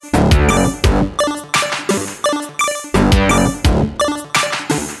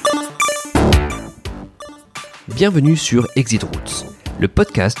Bienvenue sur Exitroots, le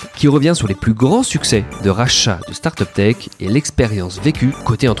podcast qui revient sur les plus grands succès de rachat de start-up tech et l'expérience vécue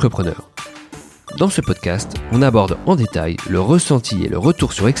côté entrepreneur. Dans ce podcast, on aborde en détail le ressenti et le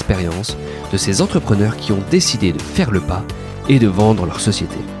retour sur expérience de ces entrepreneurs qui ont décidé de faire le pas et de vendre leur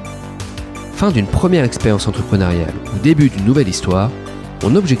société. Fin d'une première expérience entrepreneuriale ou début d'une nouvelle histoire,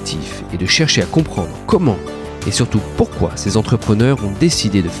 mon objectif est de chercher à comprendre comment et surtout pourquoi ces entrepreneurs ont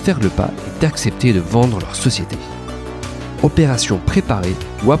décidé de faire le pas et d'accepter de vendre leur société. Opération préparée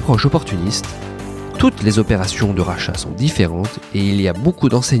ou approche opportuniste, toutes les opérations de rachat sont différentes et il y a beaucoup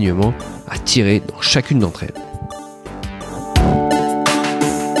d'enseignements à tirer dans chacune d'entre elles.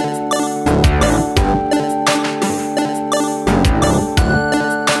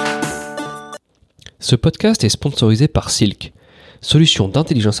 Ce podcast est sponsorisé par Silk, solution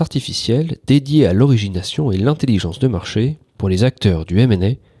d'intelligence artificielle dédiée à l'origination et l'intelligence de marché pour les acteurs du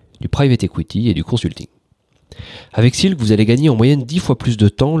M&A, du private equity et du consulting. Avec Silk, vous allez gagner en moyenne 10 fois plus de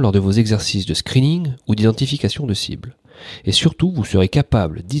temps lors de vos exercices de screening ou d'identification de cibles. Et surtout, vous serez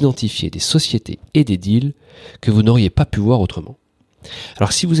capable d'identifier des sociétés et des deals que vous n'auriez pas pu voir autrement.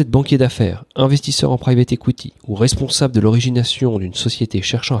 Alors si vous êtes banquier d'affaires, investisseur en private equity ou responsable de l'origination d'une société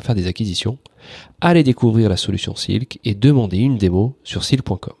cherchant à faire des acquisitions, allez découvrir la solution Silk et demandez une démo sur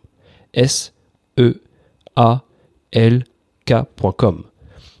silk.com. SEALK.com.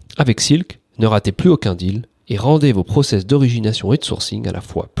 Avec Silk, ne ratez plus aucun deal et rendez vos process d'origination et de sourcing à la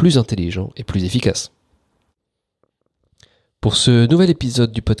fois plus intelligents et plus efficaces. Pour ce nouvel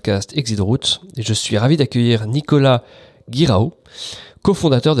épisode du podcast Exitroots, je suis ravi d'accueillir Nicolas Guirao,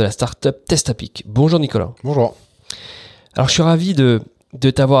 cofondateur de la startup Testapic. Bonjour Nicolas. Bonjour. Alors je suis ravi de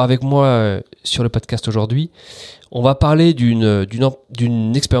t'avoir avec moi sur le podcast aujourd'hui. On va parler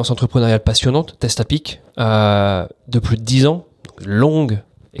d'une expérience entrepreneuriale passionnante, Testapic, de plus de 10 ans, donc longue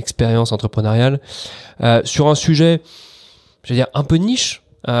expérience entrepreneuriale, sur un sujet, je veux dire, un peu niche,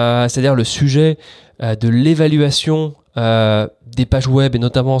 c'est-à-dire le sujet de l'évaluation des pages web et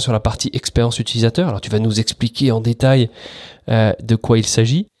notamment sur la partie expérience utilisateur. Alors tu vas nous expliquer en détail de quoi il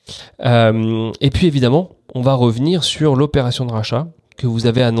s'agit. Et puis évidemment, on va revenir sur l'opération de rachat que vous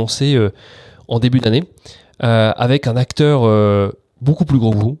avez annoncée en début d'année avec un acteur beaucoup plus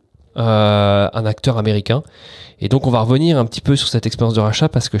gros que vous, un acteur américain. Et donc on va revenir un petit peu sur cette expérience de rachat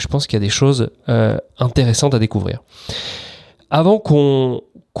parce que je pense qu'il y a des choses intéressantes à découvrir. Avant qu'on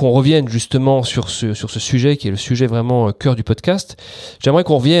revienne justement sur ce sujet qui est le sujet vraiment cœur du podcast, j'aimerais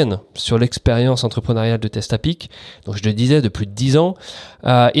qu'on revienne sur l'expérience entrepreneuriale de Testapic, donc je le disais de plus de 10 ans,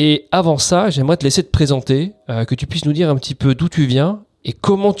 et avant ça j'aimerais te laisser te présenter, que tu puisses nous dire un petit peu d'où tu viens et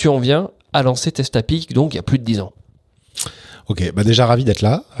comment tu en viens à lancer Testapic, donc il y a plus de 10 ans. Ok, déjà ravi d'être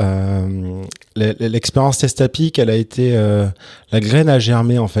là. L'expérience Testapic, elle a été la graine à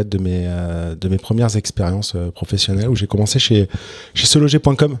germer en fait de mes premières expériences professionnelles où j'ai commencé chez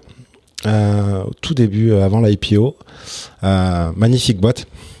seloger.com au tout début avant l'IPO. Magnifique boîte.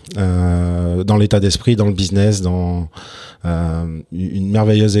 Dans l'état d'esprit, dans le business, dans une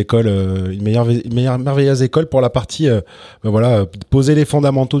merveilleuse école, merveilleuse école pour la partie poser les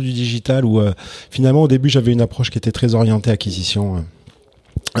fondamentaux du digital où finalement au début j'avais une approche qui était très orientée acquisition,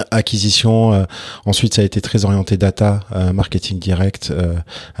 ensuite ça a été très orienté data, marketing direct,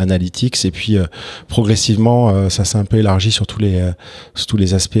 analytics, et puis progressivement ça s'est un peu élargi sur tous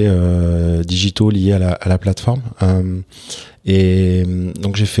les aspects digitaux liés à la plateforme. Et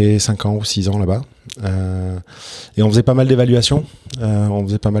donc j'ai fait 5 ans ou 6 ans là-bas. Et on faisait pas mal d'évaluations, on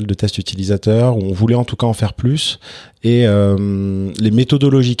faisait pas mal de tests utilisateurs, on voulait en tout cas en faire plus. Et les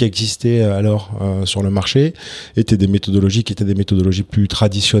méthodologies qui existaient alors sur le marché étaient des méthodologies plus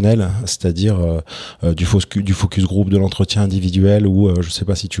traditionnelles, c'est-à-dire du focus group, de l'entretien individuel, où je sais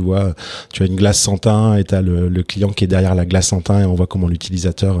pas si tu vois, tu as une glace sans teint et tu as le client qui est derrière la glace sans teint et on voit comment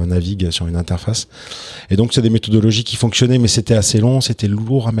l'utilisateur navigue sur une interface. Et donc c'est des méthodologies qui fonctionnaient, mais c'était assez long, c'était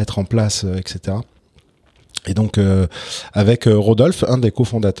lourd à mettre en place, etc. Et donc avec Rodolphe, un des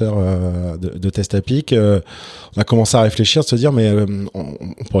cofondateurs de Testapic, on a commencé à réfléchir, de se dire mais on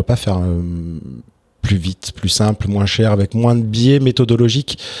pourrait pas faire plus vite, plus simple, moins cher, avec moins de biais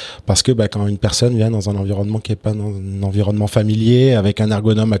méthodologiques, parce que quand une personne vient dans un environnement qui est pas dans un environnement familier, avec un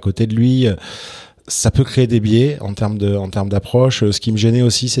ergonome à côté de lui, ça peut créer des biais en termes d'approche. Ce qui me gênait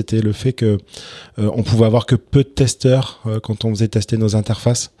aussi, c'était le fait que on pouvait avoir que peu de testeurs quand on faisait tester nos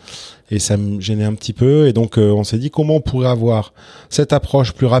interfaces. Et ça me gênait un petit peu. Et donc, on s'est dit comment on pourrait avoir cette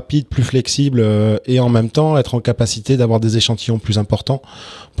approche plus rapide, plus flexible et en même temps être en capacité d'avoir des échantillons plus importants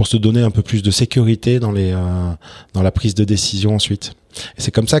pour se donner un peu plus de sécurité dans la prise de décision ensuite. Et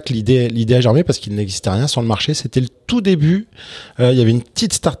c'est comme ça que l'idée a germé parce qu'il n'existait rien sur le marché. C'était le tout début. Il y avait une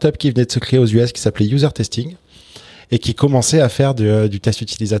petite start-up qui venait de se créer aux US qui s'appelait User Testing. et qui commençait à faire du test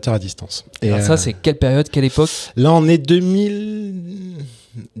utilisateur à distance. Et alors ça, c'est quelle période, quelle époque? Là, on est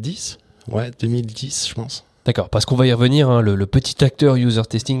 2010. Ouais, 2010, je pense. D'accord, parce qu'on va y revenir, hein, le petit acteur user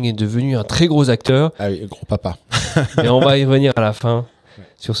testing est devenu un très gros acteur. Ah oui, gros papa. Et on va y revenir à la fin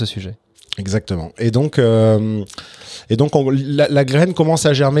sur ce sujet. Exactement. Et donc la graine commence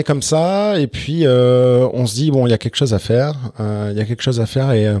à germer comme ça, et puis on se dit bon, il y a quelque chose à faire.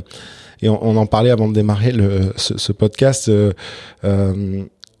 Et on en parlait avant de démarrer ce podcast.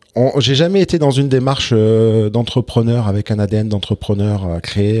 J'ai jamais été dans une démarche d'entrepreneur avec un ADN d'entrepreneur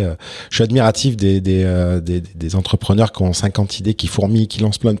créé. Je suis admiratif des entrepreneurs qui ont 50 idées, qui fourmillent, qui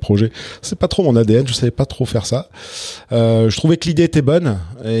lancent plein de projets. C'est pas trop mon ADN, je savais pas trop faire ça. Je trouvais que l'idée était bonne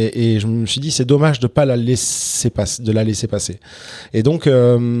et je me suis dit c'est dommage de pas la laisser passer. Et donc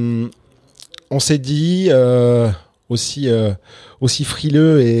on s'est dit aussi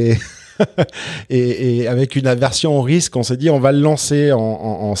frileux et avec une aversion au risque, on s'est dit on va le lancer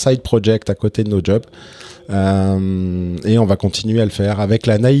en side project à côté de nos jobs, et on va continuer à le faire avec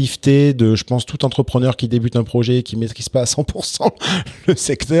la naïveté de, je pense, tout entrepreneur qui débute un projet et qui maîtrise pas à 100% le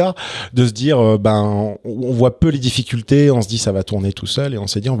secteur, de se dire on voit peu les difficultés, on se dit ça va tourner tout seul, et on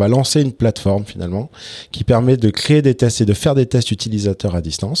s'est dit on va lancer une plateforme finalement qui permet de créer des tests et de faire des tests utilisateurs à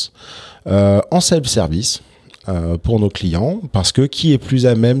distance en self-service. Pour nos clients, parce que qui est plus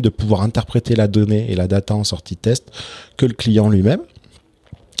à même de pouvoir interpréter la donnée et la data en sortie de test que le client lui-même.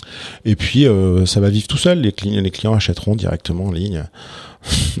 Et puis ça va vivre tout seul, les clients achèteront directement en ligne.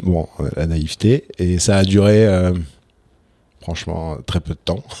 Bon, la naïveté, et ça a duré franchement très peu de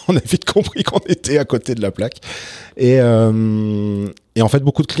temps. On a vite compris qu'on était à côté de la plaque, et en fait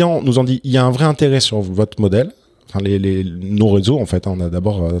beaucoup de clients nous ont dit il y a un vrai intérêt sur votre modèle. Enfin, nos réseaux, en fait, on a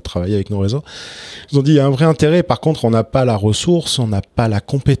d'abord travaillé avec nos réseaux. Ils ont dit il y a un vrai intérêt. Par contre, on n'a pas la ressource, on n'a pas la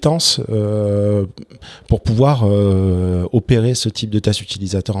compétence pour pouvoir opérer ce type de test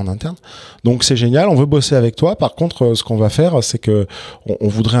utilisateur en interne. Donc c'est génial, on veut bosser avec toi. Par contre, ce qu'on va faire, c'est que on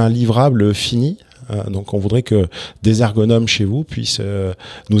voudrait un livrable fini. Donc on voudrait que des ergonomes chez vous puissent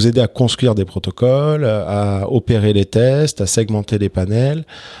nous aider à construire des protocoles, à opérer les tests, à segmenter les panels,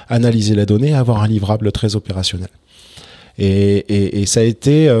 analyser la donnée, avoir un livrable très opérationnel. Et ça a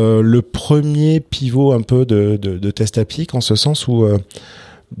été le premier pivot un peu de Testapic, en ce sens où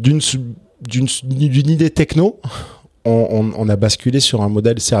d'une idée techno, on a basculé sur un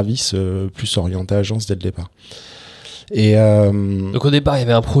modèle service plus orienté agence dès le départ. Donc au départ, il y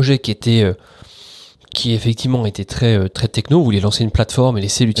avait un projet qui effectivement était très techno. Vous vouliez lancer une plateforme et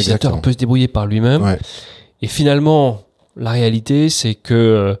laisser l'utilisateur un peu se débrouiller par lui-même. Ouais. Et finalement, la réalité, c'est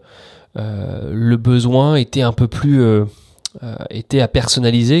que le besoin était un peu plus était à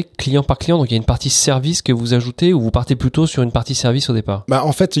personnaliser client par client. Donc il y a une partie service que vous ajoutez, ou vous partez plutôt sur une partie service au départ?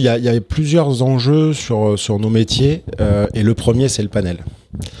 En fait, il y a plusieurs enjeux sur nos métiers, et le premier, c'est le panel.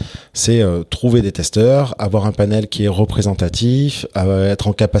 C'est trouver des testeurs, avoir un panel qui est représentatif, être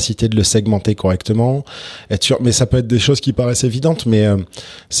en capacité de le segmenter correctement, être sûr, mais ça peut être des choses qui paraissent évidentes, mais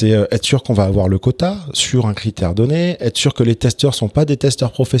c'est être sûr qu'on va avoir le quota sur un critère donné, être sûr que les testeurs sont pas des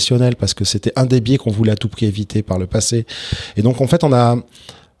testeurs professionnels, parce que c'était un des biais qu'on voulait à tout prix éviter par le passé. Et donc en fait on a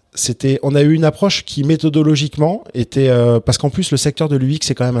eu une approche qui méthodologiquement était parce qu'en plus le secteur de l'UX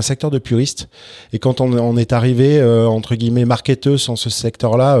c'est quand même un secteur de puristes, et quand on est arrivé entre guillemets marketeuse dans ce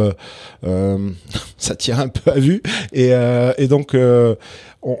secteur-là, ça tire un peu à vue, et donc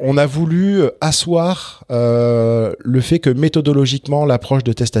on a voulu asseoir le fait que méthodologiquement l'approche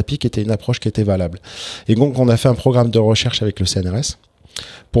de Testapic était une approche qui était valable. Et donc on a fait un programme de recherche avec le CNRS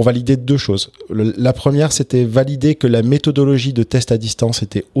pour valider deux choses. La première, c'était valider que la méthodologie de test à distance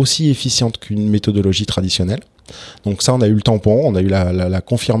était aussi efficiente qu'une méthodologie traditionnelle. Donc ça, on a eu le tampon, on a eu la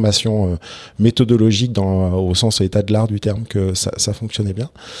confirmation méthodologique au sens état de l'art du terme que ça fonctionnait bien.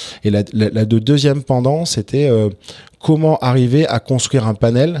 Et la deuxième pendant, c'était comment arriver à construire un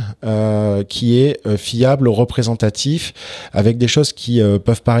panel qui est fiable, représentatif, avec des choses qui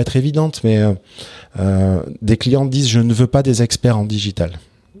peuvent paraître évidentes, mais des clients disent « je ne veux pas des experts en digital ».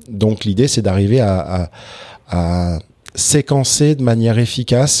 Donc l'idée, c'est d'arriver à séquencer de manière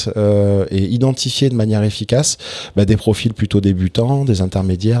efficace et identifier de manière efficace des profils plutôt débutants, des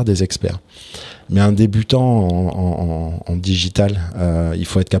intermédiaires, des experts. Mais un débutant en digital, il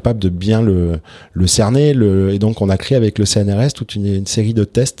faut être capable de bien le cerner. Et donc on a créé avec le CNRS toute une série de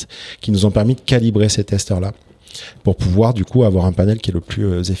tests qui nous ont permis de calibrer ces testeurs-là, pour pouvoir du coup avoir un panel qui est le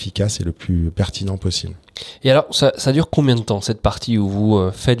plus efficace et le plus pertinent possible. Et alors, ça dure combien de temps, cette partie où vous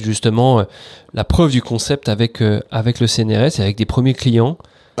faites justement la preuve du concept avec le CNRS et avec des premiers clients?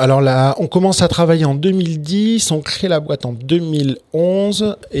 Alors là, on commence à travailler en 2010, on crée la boîte en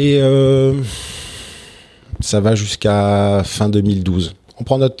 2011, et Ça va jusqu'à fin 2012. On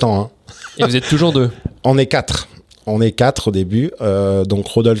prend notre temps. Hein. Et vous êtes toujours 2? On est 4. On est 4 au début. Donc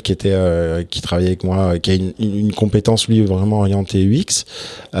Rodolphe qui travaillait avec moi, qui a une compétence lui vraiment orientée UX.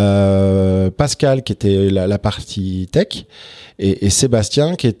 Pascal qui était la partie tech. Et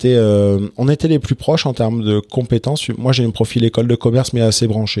Sébastien qui était... on était les plus proches en termes de compétences. Moi j'ai un profil école de commerce mais assez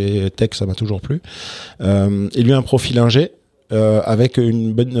branché tech, ça m'a toujours plu. Et lui un profil ingé. Avec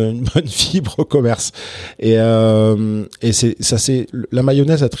une bonne fibre commerce et la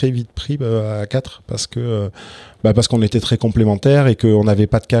mayonnaise a très vite pris à 4 parce qu'on était très complémentaires et qu'on n'avait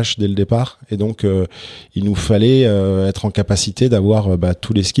pas de cash dès le départ et donc il nous fallait être en capacité d'avoir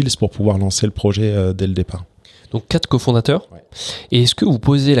tous les skills pour pouvoir lancer le projet dès le départ. Donc 4 cofondateurs. Ouais. Et est-ce que vous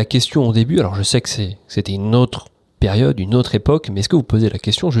posez la question au début, alors je sais que c'était une autre période, une autre époque, mais est-ce que vous posez la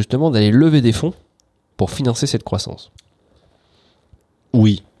question justement d'aller lever des fonds pour financer cette croissance?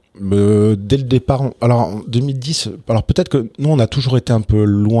 Oui, dès le départ. Alors en 2010, alors peut-être que nous on a toujours été un peu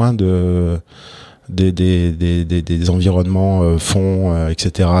loin des environnements fonds,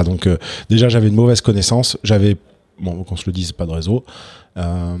 etc. Donc déjà j'avais une mauvaise connaissance. Qu'on se le dise, pas de réseau.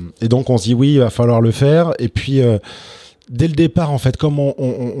 Et donc on se dit oui, il va falloir le faire. Et puis dès le départ en fait, comme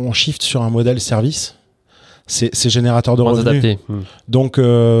on shift sur un modèle service. C'est générateur de revenus. Donc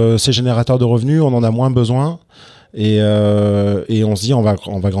ces générateurs de revenus, on en a moins besoin. Et on se dit on va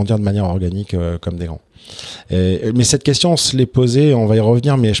grandir de manière organique comme des grands. Mais cette question on se l'est posée, on va y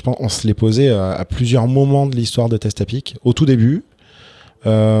revenir, mais je pense on se l'est posée à plusieurs moments de l'histoire de Testapic. Au tout début, à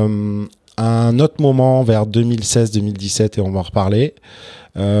un autre moment vers 2016-2017 et on va en reparler.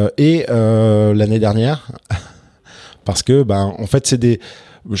 Et l'année dernière, parce que en fait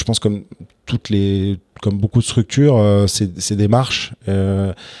je pense comme beaucoup de structures, c'est des marches.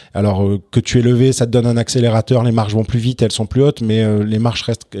 Alors que tu es levé, ça te donne un accélérateur, les marches vont plus vite, elles sont plus hautes, mais les marches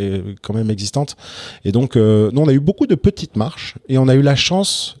restent quand même existantes. Et donc, nous, on a eu beaucoup de petites marches et on a eu la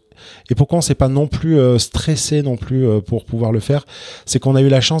chance. Et pourquoi on s'est pas non plus stressé non plus pour pouvoir le faire, c'est qu'on a eu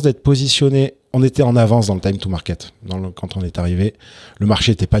la chance d'être positionné. On était en avance dans le time to market quand on est arrivé. Le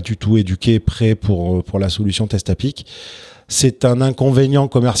marché n'était pas du tout éduqué, prêt pour la solution Testapic. C'est un inconvénient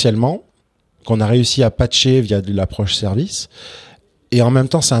commercialement qu'on a réussi à patcher via de l'approche service. Et en même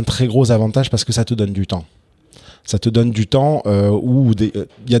temps, c'est un très gros avantage parce que ça te donne du temps. Ça te donne du temps où il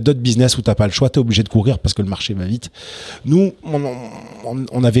y a d'autres business où tu n'as pas le choix, tu es obligé de courir parce que le marché va vite. Nous,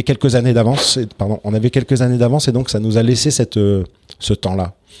 on avait quelques années d'avance, et donc ça nous a laissé ce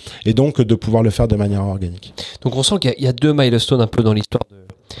temps-là. Et donc de pouvoir le faire de manière organique. Donc on sent qu'il y a 2 milestones un peu dans l'histoire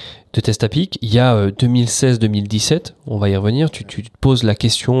de Testapic. Il y a 2016-2017, on va y revenir. Tu te poses la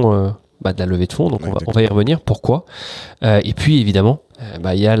question de la levée de fonds, donc on va y revenir. Pourquoi et puis évidemment,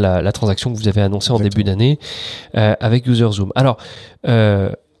 il y a la transaction que vous avez annoncée en début d'année avec UserZoom. Alors,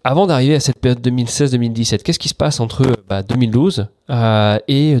 avant d'arriver à cette période 2016-2017, qu'est-ce qui se passe entre 2012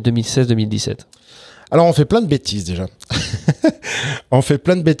 et 2016-2017 ? Alors, on fait plein de bêtises déjà. On fait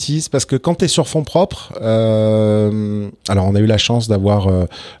plein de bêtises parce que quand tu es sur fonds propres, alors on a eu la chance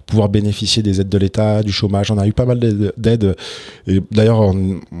pouvoir bénéficier des aides de l'État, du chômage. On a eu pas mal d'aides. Et d'ailleurs,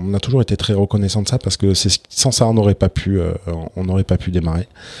 on a toujours été très reconnaissant de ça parce que sans ça, on n'aurait pas pu démarrer.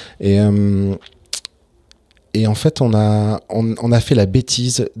 Et en fait, on a fait la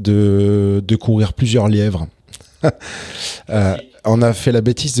bêtise de courir plusieurs lièvres. On a fait la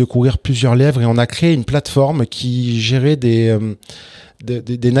bêtise de courir plusieurs lièvres et on a créé une plateforme qui gérait des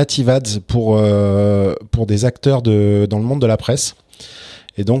native ads pour des acteurs dans le monde de la presse.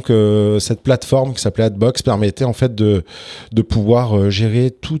 Et donc cette plateforme qui s'appelait Adbox permettait en fait de pouvoir gérer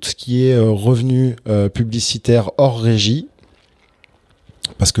tout ce qui est revenu publicitaire hors régie.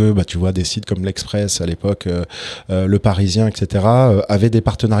 Parce que tu vois des sites comme l'Express à l'époque, Le Parisien, etc. Avaient des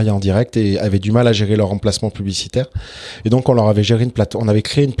partenariats en direct et avaient du mal à gérer leur emplacement publicitaire. Et donc on leur avait on avait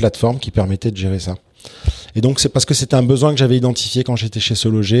créé une plateforme qui permettait de gérer ça. Et donc c'est parce que c'était un besoin que j'avais identifié quand j'étais chez Se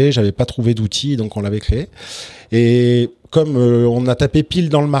Loger, j'avais pas trouvé d'outils, donc on l'avait créé. Et comme on a tapé pile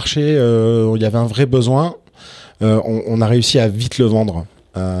dans le marché, il y avait un vrai besoin, on a réussi à vite le vendre.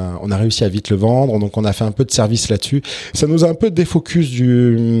 Donc on a fait un peu de service là-dessus. Ça nous a un peu défocus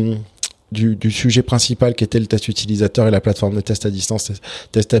du sujet principal qui était le test utilisateur et la plateforme de test à distance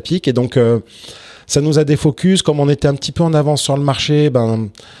Testapic. Et donc ça nous a défocus. Comme on était un petit peu en avance sur le marché,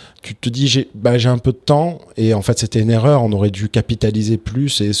 tu te dis j'ai un peu de temps, et en fait c'était une erreur. On aurait dû capitaliser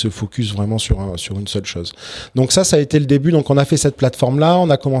plus et se focus vraiment sur une seule chose. Donc ça a été le début. Donc on a fait cette plateforme là, on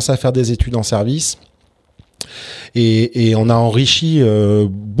a commencé à faire des études en service. Et on a enrichi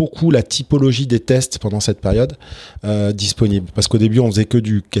beaucoup la typologie des tests pendant cette période disponible. Parce qu'au début, on faisait que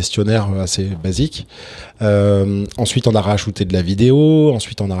du questionnaire assez basique. Ensuite, on a rajouté de la vidéo.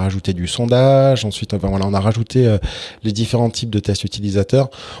 Ensuite, on a rajouté du sondage. Ensuite, on a rajouté les différents types de tests utilisateurs.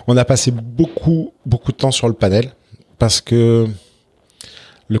 On a passé beaucoup de temps sur le panel parce que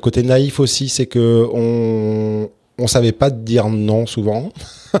le côté naïf aussi, c'est que on savait pas dire non souvent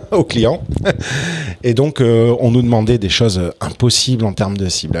aux clients. Et donc, on nous demandait des choses impossibles en termes de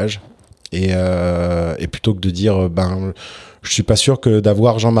ciblage. Et plutôt que de dire, je suis pas sûr que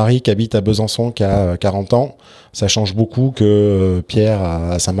d'avoir Jean-Marie qui habite à Besançon, qui a 40 ans, ça change beaucoup que Pierre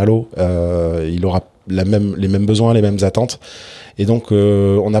à Saint-Malo. Il aura les mêmes besoins, les mêmes attentes. Et donc,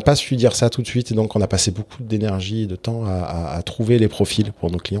 on n'a pas su dire ça tout de suite. Et donc, on a passé beaucoup d'énergie et de temps à trouver les profils pour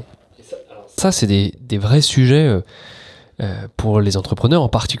nos clients. Ça, c'est des vrais sujets pour les entrepreneurs, en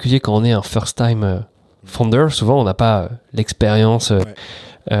particulier quand on est un first-time founder. Souvent, on n'a pas l'expérience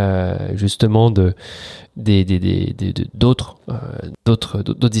justement d'autres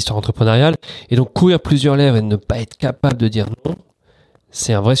histoires entrepreneuriales. Et donc, courir plusieurs lèvres et ne pas être capable de dire non,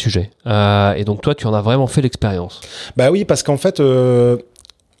 c'est un vrai sujet. Et donc, toi, tu en as vraiment fait l'expérience. Bah oui, parce qu'en fait,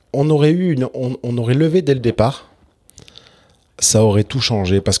 on aurait levé dès le départ. Ça aurait tout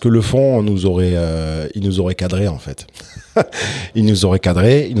changé parce que le fond, il nous aurait cadré en fait. Il nous aurait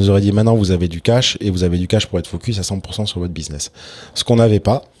cadré, il nous aurait dit maintenant vous avez du cash et vous avez du cash pour être focus à 100% sur votre business. Ce qu'on n'avait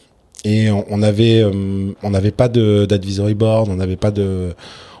pas et on n'avait pas d'advisory board, on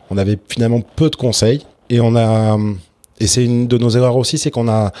avait finalement peu de conseils et c'est une de nos erreurs aussi, c'est on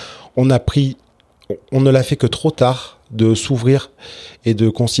ne l'a fait que trop tard de s'ouvrir et de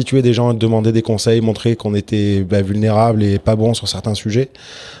constituer des gens, de demander des conseils, montrer qu'on était vulnérable et pas bon sur certains sujets.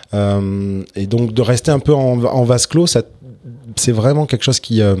 Et donc de rester un peu en vase clos, c'est vraiment quelque chose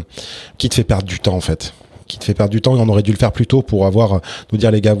qui te fait perdre du temps en fait. Qui te fait perdre du temps et on aurait dû le faire plus tôt pour nous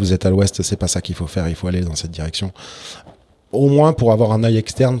dire les gars, vous êtes à l'ouest, c'est pas ça qu'il faut faire, il faut aller dans cette direction. Au moins pour avoir un œil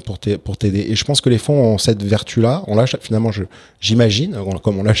externe pour t'aider. Et je pense que les fonds ont cette vertu-là. Finalement, j'imagine,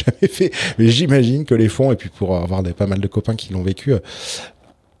 comme on l'a jamais fait, mais j'imagine que les fonds, et puis pour avoir pas mal de copains qui l'ont vécu,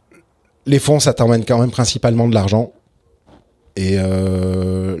 les fonds, ça t'emmène quand même principalement de l'argent. Et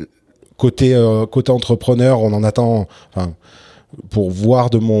côté entrepreneur, on en attend... pour voir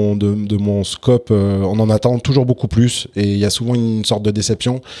de mon scope, on en attend toujours beaucoup plus et il y a souvent une sorte de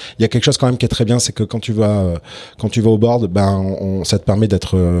déception. Il y a quelque chose quand même qui est très bien, c'est que quand tu vas au board, ça te permet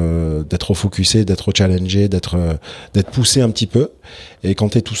d'être focusé, d'être challengé, d'être poussé un petit peu. Et quand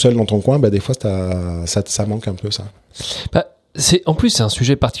tu es tout seul dans ton coin, des fois ça manque un peu ça. En plus, c'est un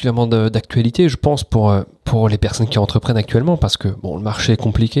sujet particulièrement d'actualité, je pense, pour les personnes qui entreprennent actuellement, parce que le marché est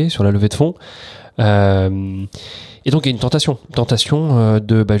compliqué sur la levée de fonds. Et donc il y a une tentation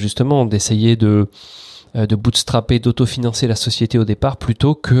justement d'essayer de bootstrapper, d'autofinancer la société au départ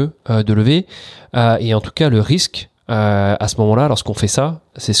plutôt que de lever. Et en tout cas, le risque à ce moment-là, lorsqu'on fait ça,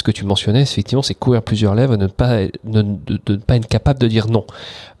 c'est ce que tu mentionnais, effectivement, c'est courir plusieurs lèvres, de ne pas être capable de dire non.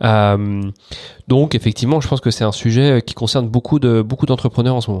 Donc effectivement, je pense que c'est un sujet qui concerne beaucoup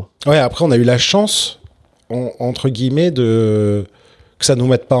d'entrepreneurs en ce moment. Ouais, après on a eu la chance, entre guillemets, que ça nous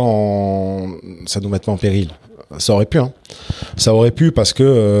mette pas en péril. Ça aurait pu, Ça aurait pu parce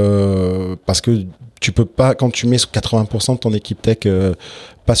que tu peux pas, quand tu mets 80% de ton équipe tech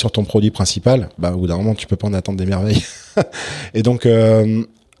pas sur ton produit principal, au bout d'un moment tu peux pas en attendre des merveilles. Et donc à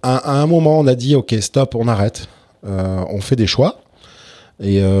un moment on a dit ok stop, on arrête, on fait des choix.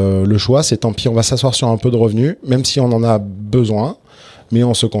 Et le choix c'est tant pis, on va s'asseoir sur un peu de revenus, même si on en a besoin, mais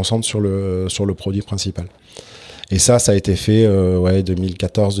on se concentre sur le produit principal. Et ça a été fait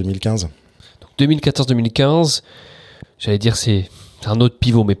 2014-2015. 2014-2015, j'allais dire c'est un autre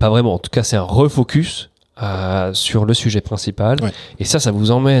pivot, mais pas vraiment. En tout cas, c'est un refocus sur le sujet principal. Ouais. Et ça vous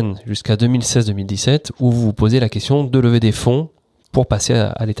emmène jusqu'à 2016-2017 où vous vous posez la question de lever des fonds pour passer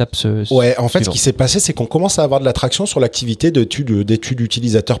à l'étape suivante. Ouais, en fait, ce qui s'est passé, c'est qu'on commence à avoir de l'attraction sur l'activité d'études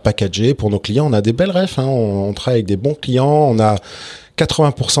utilisateurs packagées pour nos clients. On a des belles refs, on travaille avec des bons clients. On a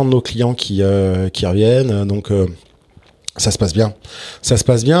 80% de nos clients qui reviennent. Donc... ça se passe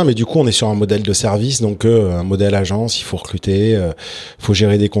bien, mais du coup on est sur un modèle de service, donc un modèle agence, il faut recruter, faut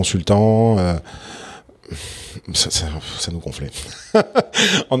gérer des consultants, ça nous gonflait.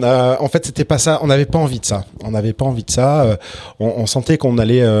 En fait c'était pas ça, on n'avait pas envie de ça, on sentait qu'on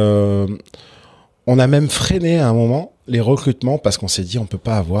allait, on a même freiné à un moment les recrutements parce qu'on s'est dit on peut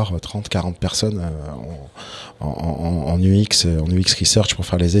pas avoir 30-40 personnes en UX research pour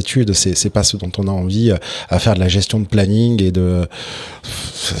faire les études, c'est pas ce dont on a envie à faire de la gestion de planning et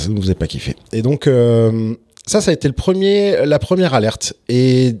ça nous faisait pas kiffer. Et donc ça a été la première alerte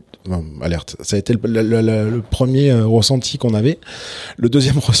et alerte. Ça a été le premier ressenti qu'on avait. Le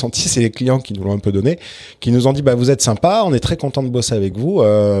deuxième ressenti, c'est les clients qui nous l'ont un peu donné, qui nous ont dit vous êtes sympa, on est très content de bosser avec vous,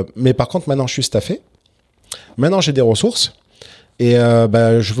 mais par contre maintenant je suis staffé, maintenant j'ai des ressources et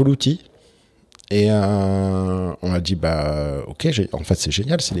je veux l'outil. Et on a dit ok, en fait c'est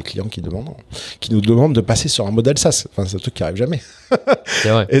génial, c'est les clients qui nous demandent de passer sur un modèle SaaS. Enfin, c'est un truc qui arrive jamais. C'est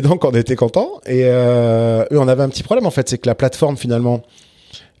vrai. Et donc on était contents. Et eux, on avait un petit problème en fait, c'est que la plateforme finalement,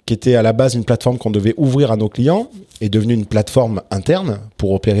 qui était à la base une plateforme qu'on devait ouvrir à nos clients, est devenue une plateforme interne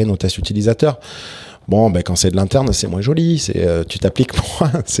pour opérer nos tests utilisateurs. Bon, quand c'est de l'interne, c'est moins joli. Tu t'appliques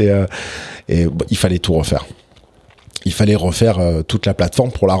moins. Il fallait tout refaire. Il fallait refaire toute la plateforme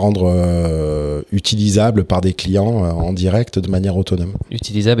pour la rendre utilisable par des clients en direct de manière autonome.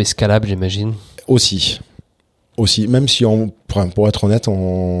 Utilisable et scalable, j'imagine. Aussi. Même si pour être honnête,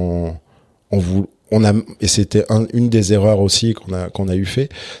 et c'était une des erreurs aussi qu'on a eu fait,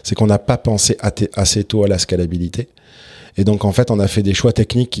 c'est qu'on n'a pas pensé assez tôt à la scalabilité. Et donc en fait, on a fait des choix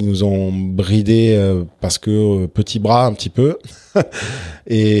techniques qui nous ont bridés parce que petit bras un petit peu,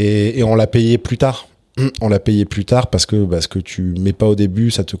 et on l'a payé plus tard. On l'a payé plus tard parce que ce que tu mets pas au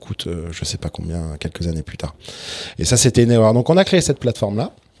début, ça te coûte je sais pas combien, quelques années plus tard. Et ça, c'était une erreur. Donc on a créé cette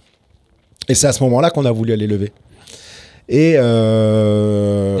plateforme-là, et c'est à ce moment-là qu'on a voulu aller lever. Et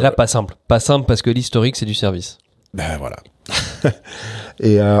là, pas simple parce que l'historique, c'est du service. Voilà.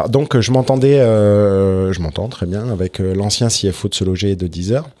 Et donc je m'entends très bien avec l'ancien CFO de Se Loger de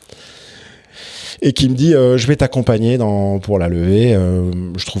Deezer, et qui me dit je vais t'accompagner pour la levée,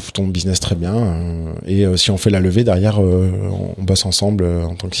 je trouve ton business très bien, et si on fait la levée derrière, on bosse ensemble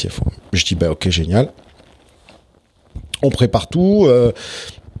en tant que CFO. Je dis ok, génial. On prépare tout,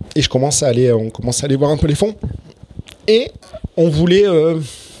 et on commence à aller voir un peu les fonds, et on voulait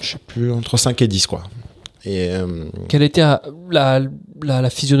je sais plus, entre 5 et 10 quoi. Et quelle était la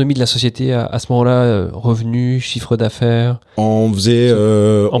physionomie de la société à ce moment-là, revenus, chiffre d'affaires, on faisait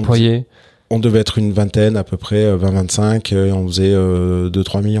employés? On devait être une vingtaine à peu près, 20-25, et on faisait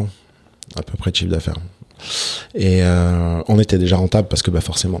 2-3 millions à peu près de chiffre d'affaires. Et on était déjà rentable parce que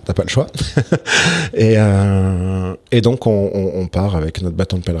forcément t'as pas le choix. Et donc on part avec notre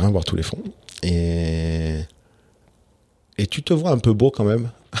bâton de pèlerin voir tous les fonds. Et tu te vois un peu beau quand même.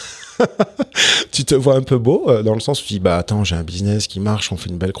 Tu te vois un peu beau dans le sens où tu dis attends, j'ai un business qui marche, on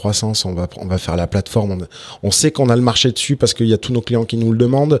fait une belle croissance, on va faire la plateforme, on sait qu'on a le marché dessus parce qu'il y a tous nos clients qui nous le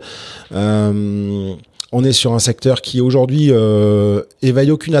demandent. On est sur un secteur qui aujourd'hui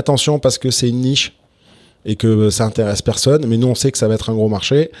éveille aucune attention parce que c'est une niche et que ça intéresse personne, mais nous on sait que ça va être un gros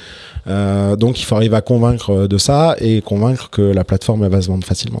marché, donc il faut arriver à convaincre de ça et convaincre que la plateforme elle va se vendre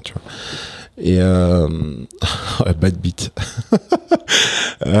facilement, tu vois. Et bad beat.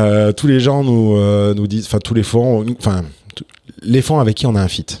 Tous les gens nous disent, enfin tous les fonds, les fonds avec qui on a un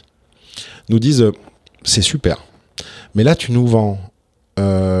fit, nous disent c'est super, mais là tu nous vends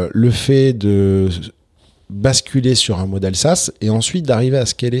le fait de basculer sur un modèle SaaS et ensuite d'arriver à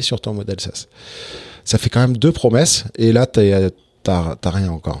scaler sur ton modèle SaaS. Ça fait quand même 2 promesses et là t'as rien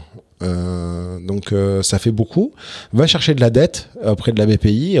encore. Donc ça fait beaucoup. Va chercher de la dette auprès de la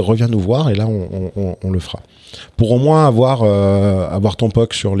BPI et reviens nous voir, et là on le fera. Pour au moins avoir ton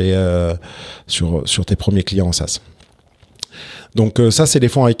POC sur tes premiers clients en SaaS. Donc ça, c'est les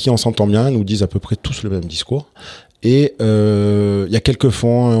fonds avec qui on s'entend bien, ils nous disent à peu près tous le même discours. Et il y a quelques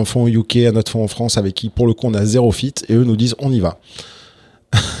fonds, un fonds UK, un autre fonds en France avec qui pour le coup on a 0 fit, et eux nous disent on y va.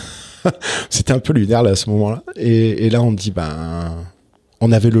 C'était un peu lunaire là à ce moment-là. Et là on dit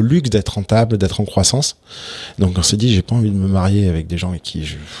on avait le luxe d'être rentable, d'être en croissance. Donc on s'est dit, j'ai pas envie de me marier avec des gens avec qui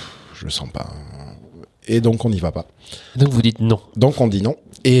je le sens pas. Et donc on n'y va pas. Donc vous dites non. Donc on dit non.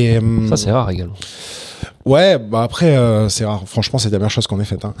 Et ça c'est rare également. Ouais, après c'est rare. Franchement, c'est la meilleure chose qu'on ait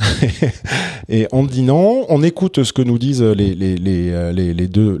faite. Hein. Et on dit non. On écoute ce que nous disent les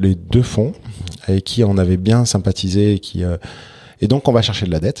deux fonds avec qui on avait bien sympathisé, et donc on va chercher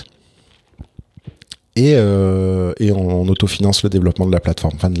de la dette. Et on autofinance le développement de la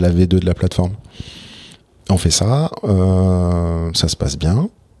plateforme, enfin de la V2 de la plateforme. On fait ça, ça se passe bien.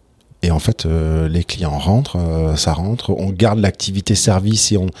 Et en fait, les clients rentrent, ça rentre, on garde l'activité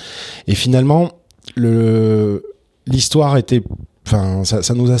service et finalement, l'histoire était, enfin,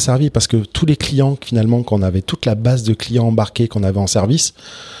 ça nous a servi parce que tous les clients finalement qu'on avait, toute la base de clients embarqués qu'on avait en service,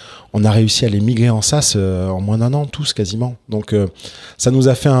 on a réussi à les migrer en SaaS en moins d'1 an, tous quasiment. Donc ça nous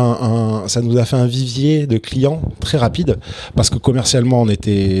a fait un vivier de clients très rapide parce que commercialement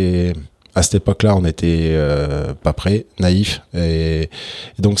à cette époque-là, on était pas prêts, naïfs, et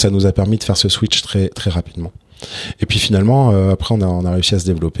donc ça nous a permis de faire ce switch très très rapidement. Et puis finalement, après on a réussi à se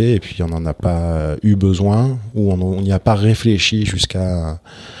développer et puis on n'en a pas eu besoin ou on n'y a pas réfléchi jusqu'à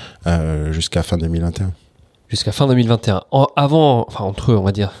jusqu'à fin 2021. Jusqu'à fin 2021. Entre, on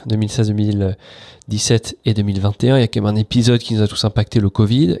va dire, 2016, 2017 et 2021, il y a quand même un épisode qui nous a tous impacté, le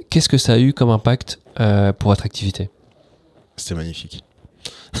Covid. Qu'est-ce que ça a eu comme impact pour votre activité ? C'était magnifique.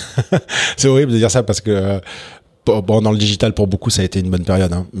 C'est horrible de dire ça parce que dans le digital, pour beaucoup, ça a été une bonne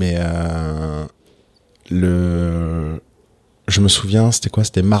période. Hein, mais je me souviens, c'était quoi ?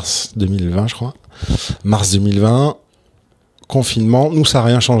 C'était mars 2020, je crois. Mars 2020, confinement. Nous, ça n'a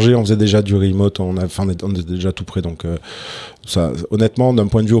rien changé. On faisait déjà du remote. On était déjà tout prêt. Donc, ça, honnêtement, d'un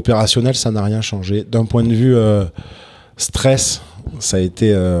point de vue opérationnel, ça n'a rien changé. D'un point de vue stress, ça a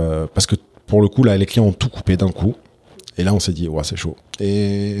été... parce que pour le coup, là, les clients ont tout coupé d'un coup. Et là, on s'est dit, ouais, c'est chaud.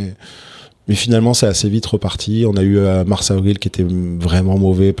 Mais finalement, c'est assez vite reparti. On a eu mars-avril qui était vraiment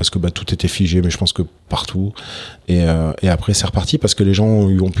mauvais parce que tout était figé, mais je pense que partout. Et après, c'est reparti parce que les gens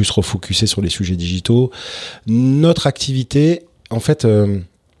ont pu se refocuser sur les sujets digitaux. Notre activité, en fait,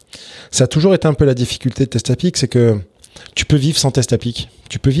 ça a toujours été un peu la difficulté de Testapic, c'est que tu peux vivre sans Testapic.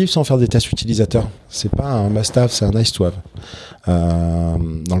 Tu peux vivre sans faire des tests utilisateurs. C'est pas un must-have, c'est un nice-to-have.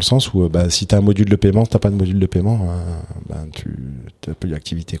 Dans le sens où si tu as un module de paiement, tu n'as pas de module de paiement, tu n'as plus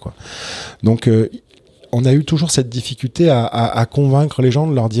d'activité, quoi. Donc, on a eu toujours cette difficulté à convaincre les gens,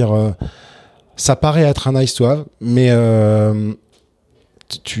 de leur dire ça paraît être un nice-to-have, mais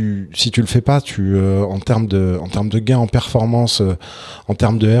si tu le fais pas, en termes de gains en performance, en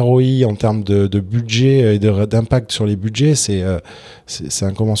termes de ROI, en termes de budget et d'impact sur les budgets, c'est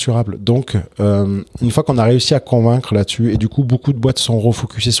incommensurable. Donc, une fois qu'on a réussi à convaincre là-dessus, et du coup, beaucoup de boîtes sont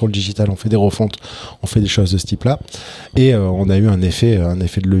refocusées sur le digital. On fait des refontes, on fait des choses de ce type-là, et on a eu un effet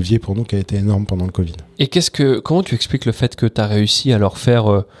de levier pour nous qui a été énorme pendant le Covid. Et comment tu expliques le fait que tu as réussi à leur faire,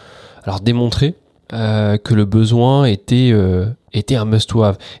 à leur démontrer que le besoin était un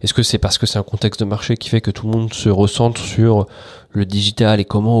must-to-have? Est-ce que c'est parce que c'est un contexte de marché qui fait que tout le monde se recentre sur le digital et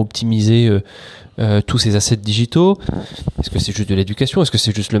comment optimiser tous ces assets digitaux? Est-ce que c'est juste de l'éducation? Est-ce que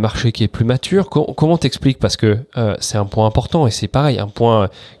c'est juste le marché qui est plus mature? Comment t'expliques? Parce que c'est un point important et c'est pareil, un point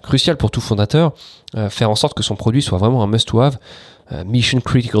crucial pour tout fondateur, faire en sorte que son produit soit vraiment un must-to-have, mission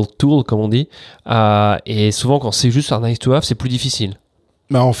critical tool comme on dit, et souvent quand c'est juste un nice-to-have, c'est plus difficile.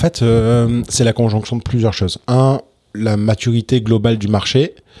 En fait, c'est la conjonction de plusieurs choses. La maturité globale du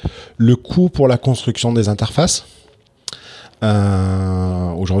marché, le coût pour la construction des interfaces.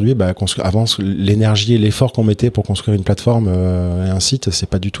 Aujourd'hui, avant, l'énergie et l'effort qu'on mettait pour construire une plateforme et un site, c'est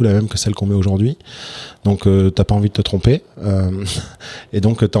pas du tout la même que celle qu'on met aujourd'hui. Donc, t'as pas envie de te tromper. Et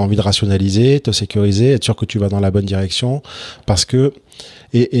donc, t'as envie de rationaliser, te sécuriser, être sûr que tu vas dans la bonne direction. Parce que,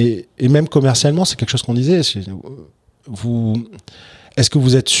 et même commercialement, c'est quelque chose qu'on disait. Est-ce que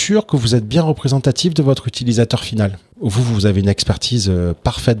vous êtes sûr que vous êtes bien représentatif de votre utilisateur final ? Vous avez une expertise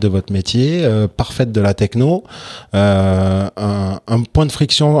parfaite de votre métier, parfaite de la techno, un point de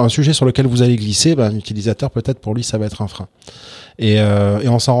friction, un sujet sur lequel vous allez glisser, un utilisateur, peut-être pour lui, ça va être un frein. Et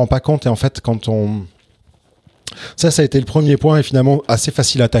on s'en rend pas compte. Et en fait, ça a été le premier point et finalement assez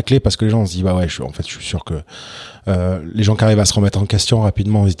facile à tacler parce que les gens se disent je suis sûr que les gens qui arrivent à se remettre en question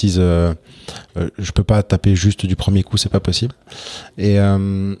rapidement, ils se disent je peux pas taper juste du premier coup, c'est pas possible. Et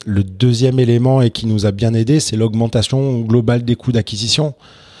le deuxième élément et qui nous a bien aidé, c'est l'augmentation globale des coûts d'acquisition.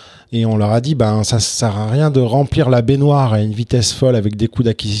 Et on leur a dit, ça sert à rien de remplir la baignoire à une vitesse folle avec des coûts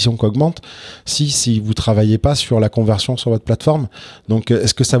d'acquisition qui augmentent si vous travaillez pas sur la conversion sur votre plateforme. Donc,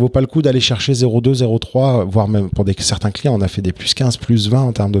 est-ce que ça vaut pas le coup d'aller chercher 0,2, 0,3, voire même pour certains clients, on a fait des plus 15, plus 20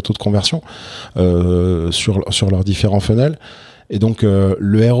 en termes de taux de conversion sur leurs différents funnels. Et donc,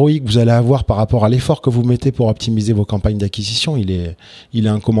 le ROI que vous allez avoir par rapport à l'effort que vous mettez pour optimiser vos campagnes d'acquisition, il est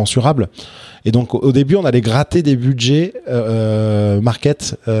incommensurable. Et donc, au début, on allait gratter des budgets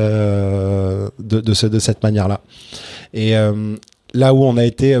market de cette manière-là. Et là où on a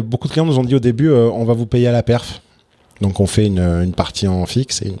été... Beaucoup de clients nous ont dit au début, on va vous payer à la perf. Donc, on fait une partie en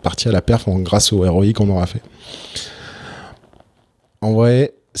fixe et une partie à la perf grâce au ROI qu'on aura fait. En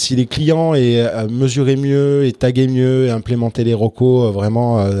vrai... Si les clients mesuraient mieux et taguaient mieux et implémentaient les recos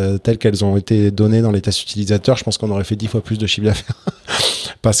vraiment telles qu'elles ont été données dans les tests utilisateurs, je pense qu'on aurait fait 10 fois plus de chiffre d'affaires.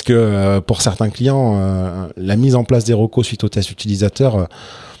 Parce que pour certains clients, la mise en place des recos suite aux tests utilisateurs,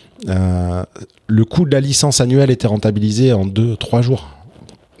 le coût de la licence annuelle était rentabilisé en 2-3 jours.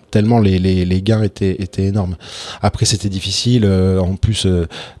 Tellement les gains étaient énormes. Après, c'était difficile. En plus,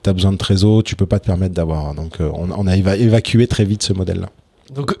 tu as besoin de trésor, tu peux pas te permettre d'avoir. Donc, on a évacué très vite ce modèle-là.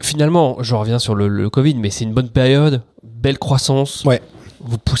 Donc finalement, je reviens sur le Covid, mais c'est une bonne période, belle croissance. Ouais.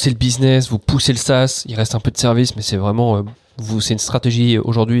 Vous poussez le business, vous poussez le SaaS, il reste un peu de service, mais c'est vraiment, c'est une stratégie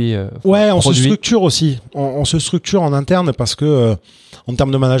aujourd'hui. On se structure aussi. On se structure en interne parce que en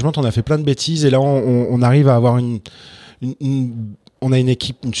termes de management, on a fait plein de bêtises et là, on arrive à avoir on a une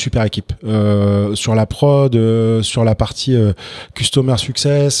super équipe sur la prod, sur la partie customer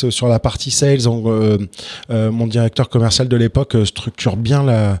success, sur la partie sales. Mon directeur commercial de l'époque structure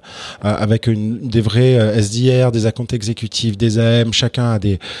bien avec des vrais SDR, des account exécutifs, des AM. Chacun a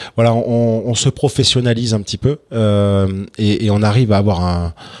des voilà, on se professionnalise un petit peu et on arrive à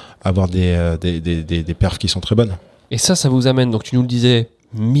avoir des perfs qui sont très bonnes. Et ça vous amène, donc tu nous le disais,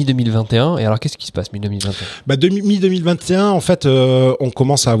 mi-2021. Et alors, qu'est-ce qui se passe mi-2021 Mi-2021, en fait, on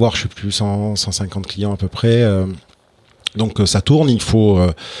commence à avoir, je sais plus, 150 clients à peu près. Donc, ça tourne.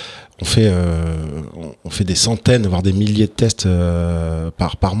 On fait des centaines, voire des milliers de tests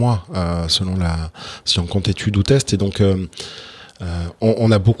par mois, selon si on compte études ou tests. Et donc,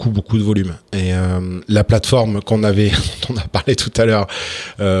 on a beaucoup de volume. Et la plateforme qu'on avait, dont on a parlé tout à l'heure,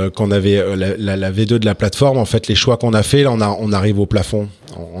 qu'on avait la V2 de la plateforme, en fait, les choix qu'on a fait, là, on arrive au plafond.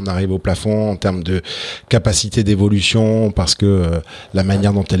 On arrive au plafond en termes de capacité d'évolution, parce que la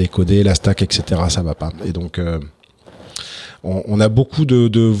manière dont elle est codée, la stack, etc., ça va pas. Et donc, on a beaucoup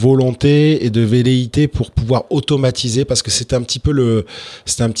de volonté et de velléité pour pouvoir automatiser, parce que c'était un petit peu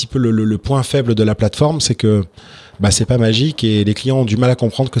le point faible de la plateforme, c'est que c'est pas magique et les clients ont du mal à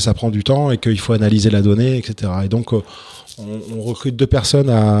comprendre que ça prend du temps et qu'il faut analyser la donnée, etc. Et donc, on recrute 2 personnes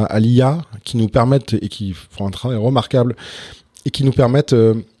à l'IA qui nous permettent, et qui font un travail remarquable, et qui nous permettent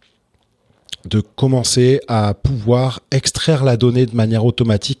de commencer à pouvoir extraire la donnée de manière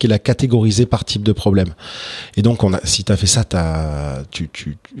automatique et la catégoriser par type de problème. Et donc, si tu as fait ça,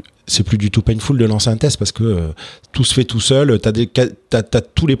 c'est plus du tout painful de lancer un test, parce que tout se fait tout seul, t'as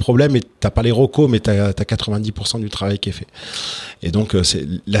tous les problèmes et t'as pas les recos, mais t'as 90% du travail qui est fait. Et donc,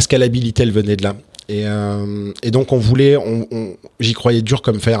 la scalabilité, elle venait de là. Et donc, j'y croyais dur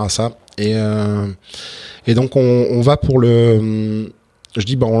comme fer à ça. Et donc, on va pour je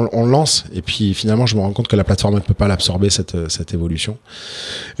dis on lance, et puis finalement je me rends compte que la plateforme ne peut pas l'absorber, cette évolution,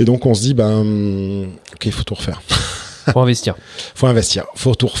 et donc on se dit ok, il faut tout refaire. Faut investir,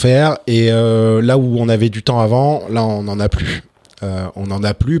 faut tout refaire. Et là où on avait du temps avant, là on n'en a plus.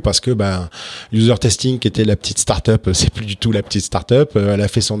 Parce que User Testing, qui était la petite startup, c'est plus du tout la petite startup. Elle a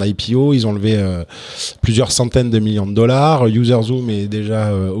fait son IPO, ils ont levé plusieurs centaines de millions de dollars. UserZoom est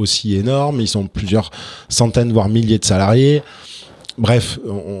déjà aussi énorme, ils sont plusieurs centaines voire milliers de salariés. Bref,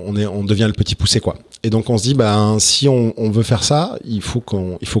 on devient le petit poussé, quoi. Et donc on se dit, si on veut faire ça, il faut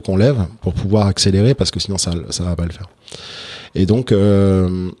qu'on lève pour pouvoir accélérer, parce que sinon ça va pas le faire. Et donc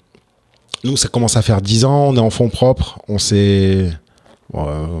nous, ça commence à faire 10 ans, on est en fonds propres, qu'on se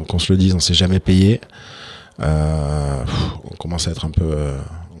le dise, on s'est jamais payé. On commence à être un peu,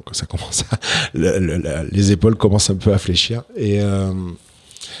 les épaules commencent un peu à fléchir.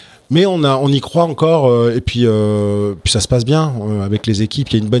 Mais on y croit encore, et puis ça se passe bien avec les équipes.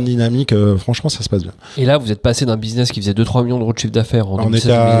 Il y a une bonne dynamique. Franchement, ça se passe bien. Et là, vous êtes passé d'un business qui faisait 2-3 millions d'euros de chiffre d'affaires. On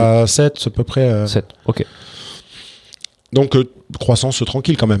était à 7 à peu près. 7, ok. Donc croissance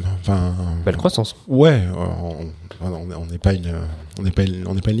tranquille quand même. Enfin, belle croissance. Ouais, on n'est pas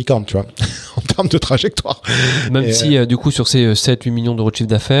une licorne, tu vois, en termes de trajectoire. Même si du coup sur ces 7-8 millions d'euros de chiffre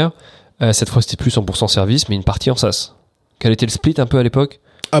d'affaires, cette fois c'était plus 100% service, mais une partie en SaaS. Quel était le split un peu à l'époque ?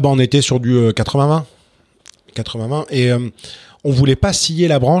 On était sur du 80-20. Et on voulait pas scier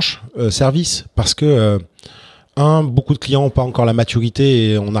la branche service, parce que beaucoup de clients n'ont pas encore la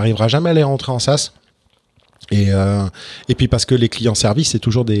maturité et on n'arrivera jamais à les rentrer en SaaS. Et puis parce que les clients service, c'est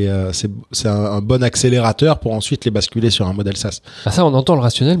toujours c'est un bon accélérateur pour ensuite les basculer sur un modèle SaaS. Ça, on entend le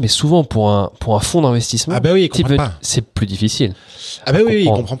rationnel, mais souvent pour un fonds d'investissement, oui, il comprend pas. C'est plus difficile. Oui, il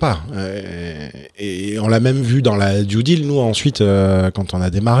comprend pas. Et on l'a même vu dans la due deal, nous, ensuite, quand on a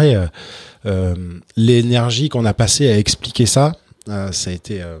démarré, l'énergie qu'on a passée à expliquer ça a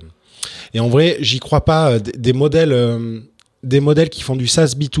été... Et en vrai, j'y crois pas. Des modèles qui font du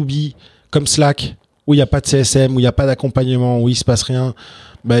SaaS B2B, comme Slack, où il n'y a pas de CSM, où il n'y a pas d'accompagnement, où il ne se passe rien,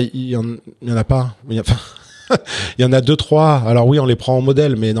 il y en a pas. Il y en a 2-3. Alors oui, on les prend en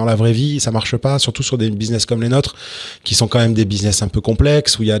modèle, mais dans la vraie vie, ça marche pas. Surtout sur des business comme les nôtres, qui sont quand même des business un peu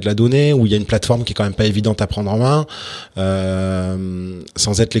complexes, où il y a de la donnée, où il y a une plateforme qui est quand même pas évidente à prendre en main,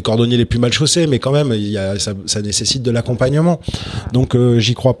 sans être les cordonniers les plus mal chaussés, mais quand même, ça nécessite de l'accompagnement. Donc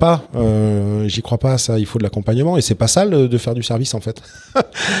j'y crois pas. Ça, il faut de l'accompagnement, et c'est pas sale de faire du service en fait.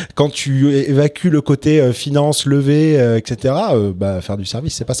 Quand tu évacues le côté finance, levée, etc., faire du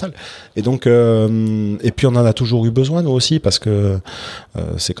service, c'est pas sale. Et donc, et puis on en a toujours eu besoin nous aussi, parce que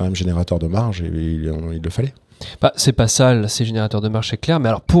c'est quand même générateur de marge, et il le fallait. C'est pas sale, c'est générateur de marge, c'est clair. Mais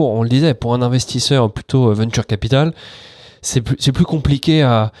alors on le disait, pour un investisseur plutôt venture capital, c'est plus compliqué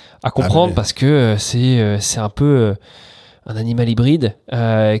à comprendre, parce que c'est un peu un animal hybride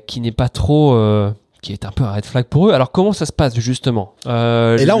qui n'est pas trop qui est un peu un red flag pour eux. Alors comment ça se passe justement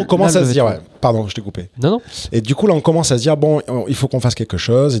Et là on commence à se dire, pardon, je t'ai coupé. Non. Et du coup là on commence à se dire bon, il faut qu'on fasse quelque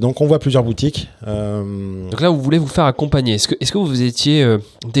chose. Et donc on voit plusieurs boutiques. Donc là vous voulez vous faire accompagner. Est-ce que vous étiez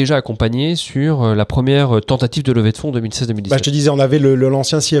déjà accompagné sur la première tentative de levée de fonds 2016-2017 ? Je te disais, on avait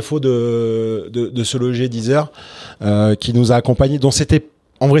l'ancien CFO de Se Loger Deezer qui nous a accompagnés. Donc c'était,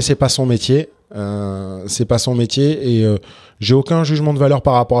 en vrai c'est pas son métier. C'est pas son métier et j'ai aucun jugement de valeur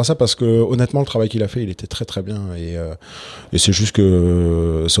par rapport à ça parce que honnêtement le travail qu'il a fait il était très très bien et c'est juste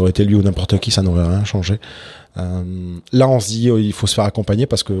que ça aurait été lui ou n'importe qui, ça n'aurait rien changé. Là on se dit il faut se faire accompagner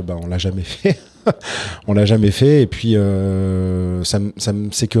parce que on l'a jamais fait. On l'a jamais fait et puis ça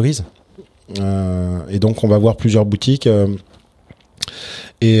me sécurise et donc on va voir plusieurs boutiques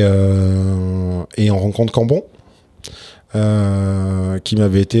et on rencontre Cambon. Qui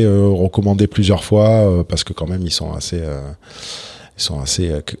m'avait été recommandé plusieurs fois parce que quand même ils sont assez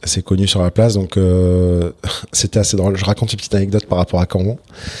connus sur la place, donc c'était assez drôle. Je raconte une petite anecdote par rapport à Cambon,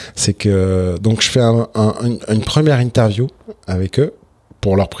 c'est que donc je fais une première interview avec eux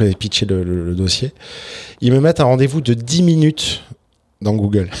pour leur pitcher le dossier. Ils me mettent un rendez-vous de 10 minutes dans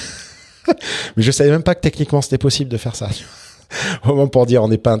Google. Mais je savais même pas que techniquement c'était possible de faire ça. Vraiment pour dire on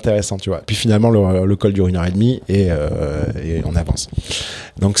n'est pas intéressant, tu vois. Puis finalement le call dure 1h30 et on avance.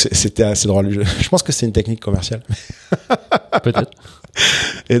 Donc c'était assez drôle. Je pense que c'est une technique commerciale. Peut-être.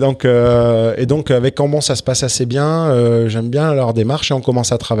 Et donc avec Cambon ça se passe assez bien. J'aime bien leur démarche et on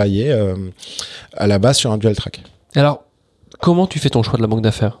commence à travailler à la base sur un dual track. Alors comment tu fais ton choix de la banque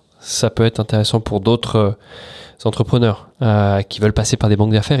d'affaires ? Ça peut être intéressant pour d'autres entrepreneurs qui veulent passer par des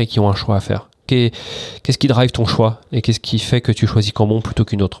banques d'affaires et qui ont un choix à faire. Qu'est-ce qui drive ton choix et qu'est-ce qui fait que tu choisis Cambon plutôt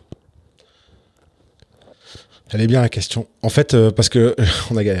qu'une autre ? Elle est bien la question. En fait, parce que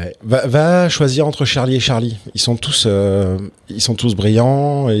on a galéré. Va choisir entre Charlie et Charlie. Ils sont tous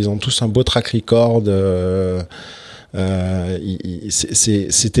brillants. Ils ont tous un beau track record.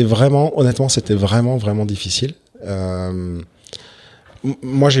 C'était vraiment, honnêtement, c'était vraiment difficile.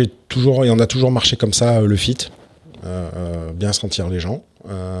 Moi, on a toujours marché comme ça, le fit, bien sentir les gens.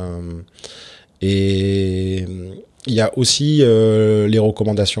 Et il y a aussi les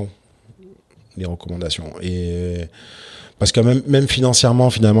recommandations. Et parce que même financièrement,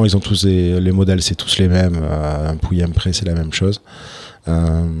 finalement, ils ont tous les modèles, c'est tous les mêmes. Un pouillem près, c'est la même chose.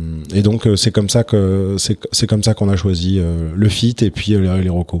 Et donc c'est comme ça qu'on a choisi le fit et puis les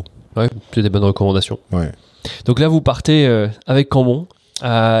recos. Ouais, c'est des bonnes recommandations. Ouais. Donc là, vous partez avec Cambon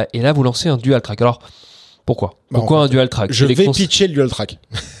et là, vous lancez un dual track. Alors, pourquoi un dual track ? Je vais pitcher le dual track.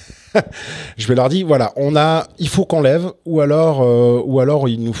 Je vais leur dire, voilà, il faut qu'on lève, ou alors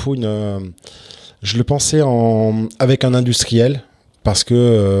il nous faut je le pensais avec un industriel, parce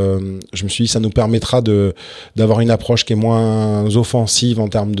que je me suis dit, ça nous permettra d'avoir une approche qui est moins offensive en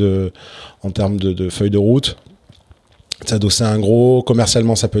termes de feuille de route. S'adosser à un gros,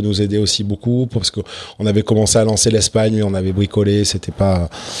 commercialement ça peut nous aider aussi beaucoup parce qu'on avait commencé à lancer l'Espagne mais on avait bricolé, c'était pas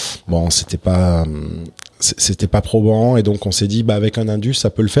probant et donc on s'est dit avec un indus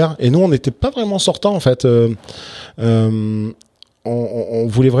ça peut le faire et nous on n'était pas vraiment sortants en fait. On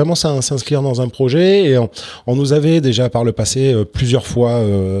voulait vraiment s'inscrire dans un projet et on nous avait déjà par le passé plusieurs fois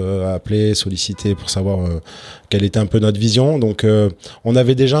appelé, sollicité pour savoir quelle était un peu notre vision. Donc on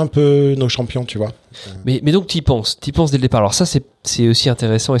avait déjà un peu nos champions, tu vois. Mais donc t'y penses dès le départ. Alors ça c'est aussi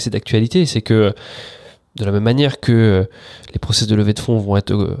intéressant et c'est d'actualité, c'est que de la même manière que les process de levée de fonds vont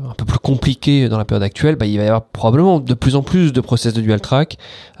être un peu plus compliqués dans la période actuelle, il va y avoir probablement de plus en plus de process de dual track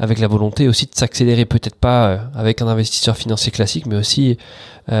avec la volonté aussi de s'accélérer, peut-être pas avec un investisseur financier classique, mais aussi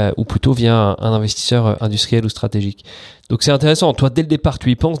ou plutôt via un investisseur industriel ou stratégique. Donc c'est intéressant. Toi, dès le départ, tu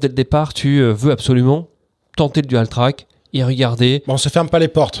y penses. Dès le départ, tu veux absolument tenter le dual track et regarder. On se ferme pas les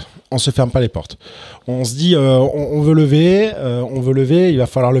portes. On se dit, on veut lever, il va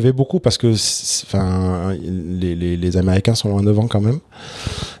falloir lever beaucoup parce que les Américains sont loin devant quand même.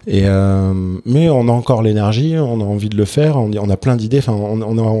 Et mais on a encore l'énergie, on a envie de le faire, on a plein d'idées,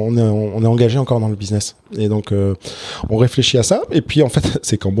 on est engagé encore dans le business. Et donc on réfléchit à ça. Et puis en fait,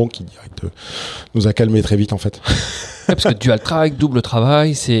 c'est Cambon qui direct nous a calmé très vite en fait. Ouais, parce que dual track, double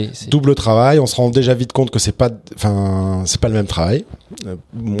travail, double travail. On se rend déjà vite compte que c'est pas le même travail.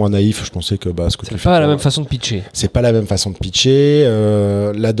 Moi naïf, je pensais que ce que tu fais. C'est pas la même façon de pitcher. C'est pas la même façon de pitcher.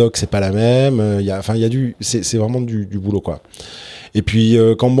 La doc c'est pas la même. Il y a c'est vraiment du boulot quoi. Et puis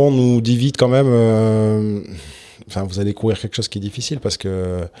Cambon nous dit vite quand même. Vous allez courir quelque chose qui est difficile parce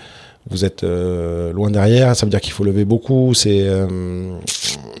que vous êtes loin derrière. Ça veut dire qu'il faut lever beaucoup. C'est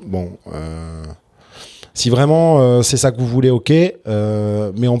si vraiment c'est ça que vous voulez, ok.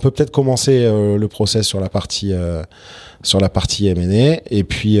 Mais on peut peut-être commencer le process sur la partie sur la partie M&A. Et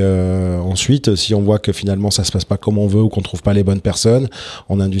puis ensuite, si on voit que finalement ça se passe pas comme on veut ou qu'on trouve pas les bonnes personnes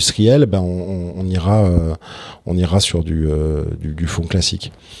en industriel, ben on ira sur du fonds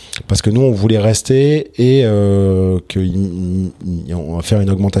classique. Parce que nous, on voulait rester et on va faire une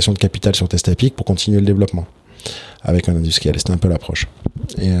augmentation de capital sur Testapic pour continuer le développement avec un industriel. C'était un peu l'approche.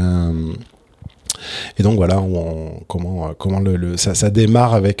 Et donc voilà, comment ça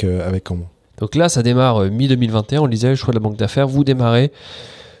démarre avec comment. Donc là, ça démarre mi-2021, on le disait, le choix de la banque d'affaires. Vous démarrez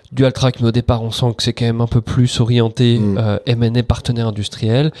dual track, mais au départ, on sent que c'est quand même un peu plus orienté M&A, partenaire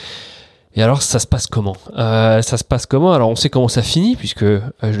industriel. Et alors, ça se passe comment ? Alors, on sait comment ça finit, puisque, je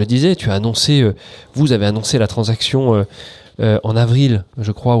le disais, vous avez annoncé la transaction en avril,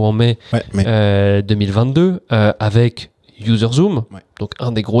 je crois, ou en mai 2022, avec UserZoom, donc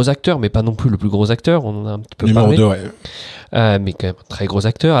un des gros acteurs, mais pas non plus le plus gros acteur, on en a un petit peu parlé. Numéro 2, mais quand même un très gros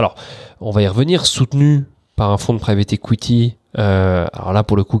acteur. Alors, on va y revenir, soutenu par un fonds de private equity, alors là,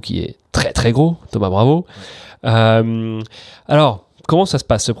 pour le coup, qui est très très gros, Thomas, bravo. Alors, comment ça se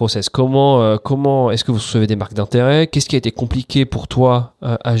passe, ce process ? Comment est-ce que vous recevez des marques d'intérêt ? Qu'est-ce qui a été compliqué pour toi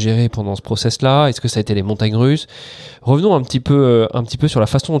à gérer pendant ce process-là ? Est-ce que ça a été les montagnes russes ? Revenons un petit peu sur la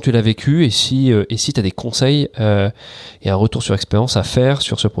façon dont tu l'as vécu et si tu as des conseils et un retour sur expérience à faire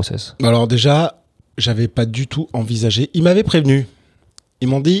sur ce process. Alors déjà, j'avais pas du tout envisagé. Ils m'avaient prévenu. Ils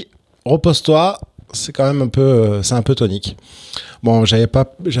m'ont dit, repose-toi, c'est quand même c'est un peu tonique. Bon, j'avais pas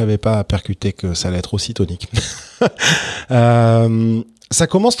percuté que ça allait être aussi tonique. Ça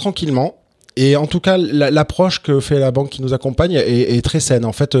commence tranquillement. Et en tout cas, l'approche que fait la banque qui nous accompagne est très saine.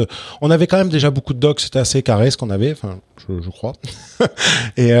 En fait, on avait quand même déjà beaucoup de docs, c'était assez carré ce qu'on avait, enfin, je crois.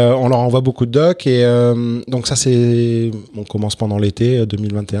 Et on leur envoie beaucoup de docs. Et donc ça, on commence pendant l'été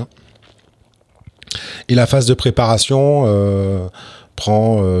 2021. Et la phase de préparation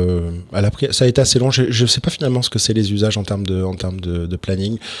ça a été assez long. Je sais pas finalement ce que c'est les usages en termes de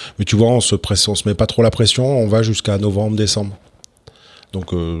planning. Mais tu vois, on se met pas trop la pression. On va jusqu'à novembre, décembre.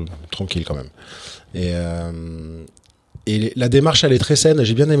 Donc tranquille quand même. Et la démarche, elle est très saine.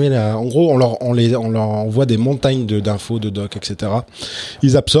 J'ai bien aimé en gros, on leur envoie des montagnes d'infos, de docs, etc.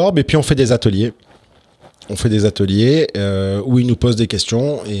 Ils absorbent et puis on fait des ateliers. Où ils nous posent des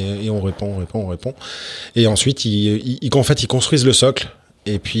questions et on répond. Et ensuite, ils construisent le socle.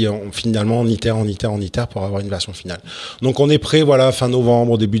 Et puis finalement, on itère pour avoir une version finale. Donc on est prêt, voilà, fin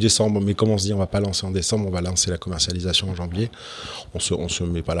novembre, début décembre. Mais comme on se dit, on va pas lancer en décembre, on va lancer la commercialisation en janvier. On se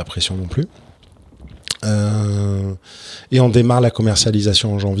met pas la pression non plus. Et on démarre la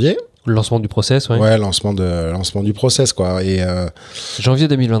commercialisation en janvier. Le lancement du process, oui. Ouais, lancement du process, quoi. Et janvier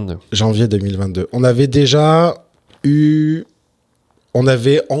 2022. Janvier 2022. On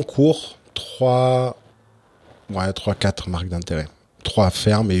avait en cours 3-4 marques d'intérêt. 3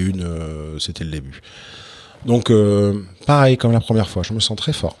 fermes et une, c'était le début. Donc, pareil comme la première fois, je me sens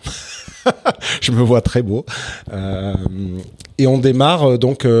très fort. Je me vois très beau. Et on démarre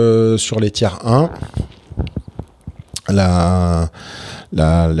donc sur les tiers 1.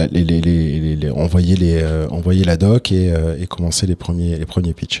 Envoyer la doc et commencer les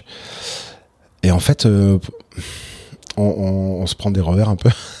premiers pitchs. Et en fait, on se prend des revers un peu.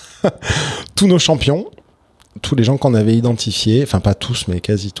 Tous nos champions, tous les gens qu'on avait identifiés, enfin pas tous mais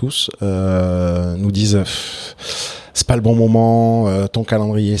quasi tous, nous disent c'est pas le bon moment, ton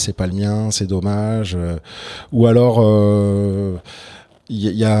calendrier c'est pas le mien, c'est dommage, ou alors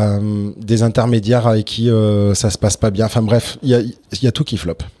il y a des intermédiaires avec qui ça se passe pas bien. Enfin bref, il y a tout qui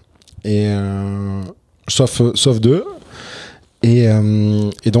floppe. Et sauf 2. Et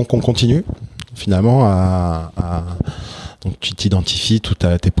donc on continue finalement donc tu t'identifies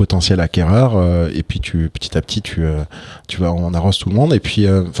tes potentiels acquéreurs et puis petit à petit on arrose tout le monde et puis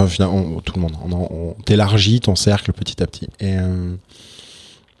finalement tout le monde on t'élargit ton cercle petit à petit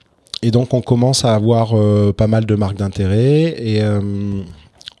et donc on commence à avoir pas mal de marques d'intérêt et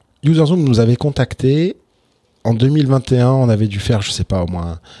UserZoom nous avait contacté en 2021. On avait dû faire, je sais pas, au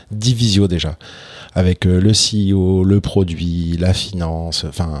moins 10 visios déjà avec le CEO, le produit, la finance,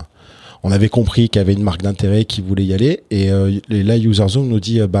 enfin on avait compris qu'il y avait une marque d'intérêt qui voulait y aller et là UserZoom nous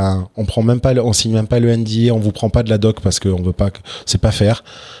dit on signe même pas le NDA, on vous prend pas de la doc parce qu'on veut pas, c'est pas faire,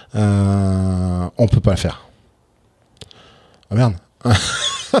 on peut pas le faire. Ah merde.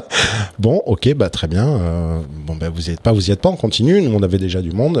 Bon, ok, très bien. Vous y êtes pas, on continue. Nous, on avait déjà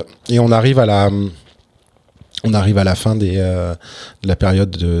du monde et on arrive à la fin de la période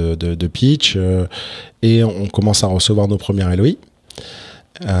de pitch et on commence à recevoir nos premières LOI.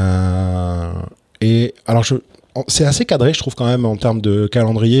 Et alors c'est assez cadré, je trouve quand même en termes de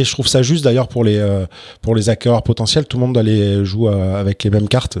calendrier. Je trouve ça juste d'ailleurs pour les acquéreurs potentiels. Tout le monde allait jouer avec les mêmes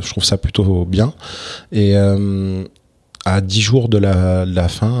cartes. Je trouve ça plutôt bien. à 10 jours de la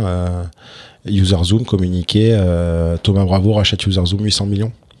fin, UserZoom communiqué, Thomas Bravo rachète UserZoom 800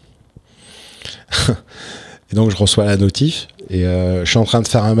 millions. Et donc je reçois la notif et je suis en train de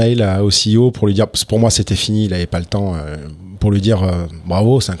faire un mail au CEO pour lui dire, parce que pour moi c'était fini, il n'avait pas le temps, pour lui dire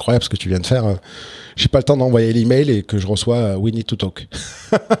bravo, c'est incroyable ce que tu viens de faire. J'ai pas le temps d'envoyer l'email et que je reçois we need to talk.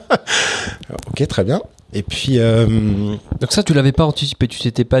 Ok, très bien. Et puis donc ça tu l'avais pas anticipé, tu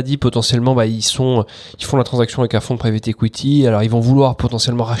t'étais pas dit potentiellement ils font la transaction avec un fonds de private equity, alors ils vont vouloir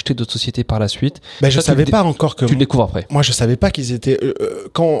potentiellement racheter d'autres sociétés par la suite. Je savais pas encore que tu le découvres après. Moi je savais pas qu'ils étaient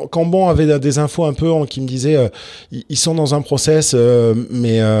quand Bon avait des infos un peu qui me disaient ils sont dans un process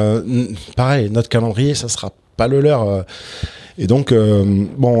mais pareil, notre calendrier ça sera pas le leur et donc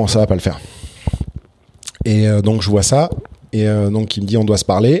bon, ça va pas le faire. Et donc je vois ça et donc il me dit on doit se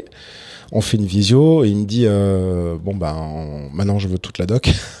parler. On fait une visio et il me dit maintenant je veux toute la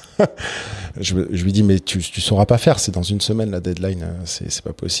doc. je lui dis mais tu sauras pas faire, c'est dans une semaine la deadline, c'est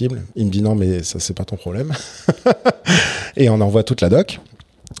pas possible. Il me dit non mais ça c'est pas ton problème. Et on envoie toute la doc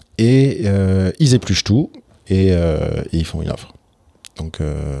et ils épluchent tout et ils font une offre. Donc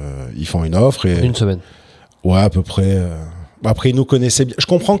ils font une offre et une semaine. Ouais, à peu près. Après ils nous connaissaient bien. Je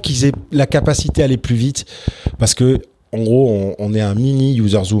comprends qu'ils aient la capacité à aller plus vite parce que en gros on est un mini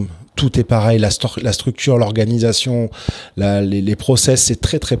UserZoom. Tout est pareil, la structure, l'organisation, les process, c'est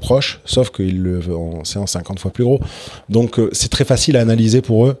très très proche, sauf que c'est en 50 fois plus gros. Donc c'est très facile à analyser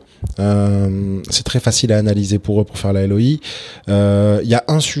pour eux. Pour faire la LOI. Il y a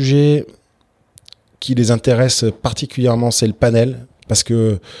un sujet qui les intéresse particulièrement, c'est le panel, parce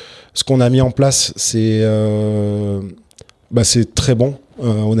que ce qu'on a mis en place, c'est très bon.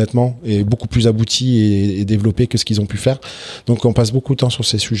 Honnêtement, et beaucoup plus abouti et développé que ce qu'ils ont pu faire. Donc on passe beaucoup de temps sur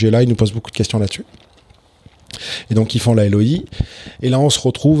ces sujets-là, ils nous posent beaucoup de questions là-dessus. Et donc ils font la LOI. Et là on se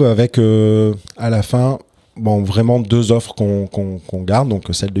retrouve avec à la fin vraiment 2 offres qu'on garde, donc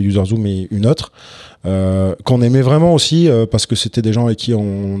celle de UserZoom et une autre, qu'on aimait vraiment aussi parce que c'était des gens avec qui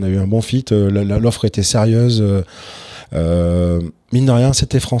on a eu un bon fit, l'offre était sérieuse. Mine de rien,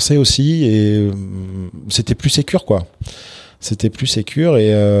 c'était français aussi et c'était plus sécure quoi. C'était plus sécure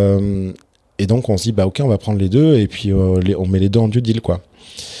et donc on se dit ok on va prendre les deux et puis on met les deux en due deal quoi.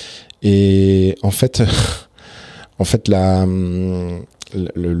 Et en fait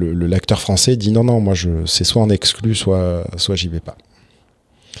l'acteur français dit non moi c'est soit en exclu soit j'y vais pas.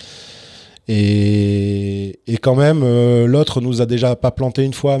 Et quand même l'autre nous a déjà pas planté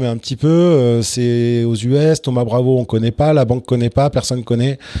une fois mais un petit peu, c'est aux US, Thomas Bravo on connaît pas, la banque connaît pas, personne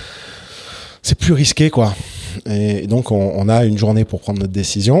connaît. C'est plus risqué quoi. Et donc on a une journée pour prendre notre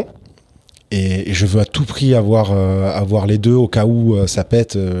décision et je veux à tout prix avoir les deux au cas où ça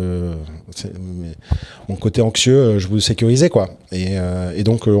pète. Mon côté anxieux, je veux sécuriser quoi. Et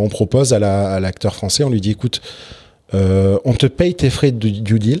donc on propose à l'acteur français, on lui dit écoute, on te paye tes frais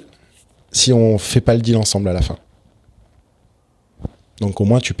du deal si on fait pas le deal ensemble à la fin. Donc au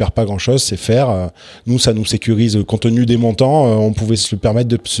moins tu perds pas grand chose, c'est faire. Nous ça nous sécurise compte tenu des montants, on pouvait se permettre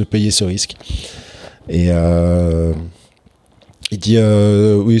de se payer ce risque. Et il dit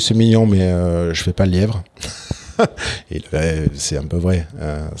oui c'est mignon mais je fais pas le lièvre. Et c'est un peu vrai,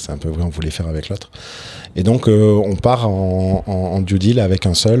 on voulait faire avec l'autre. Et donc on part en due deal avec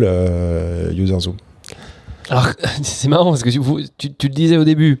un seul UserZoom. Alors c'est marrant parce que tu le disais au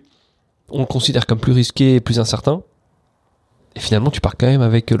début, on le considère comme plus risqué et plus incertain. Et finalement, tu pars quand même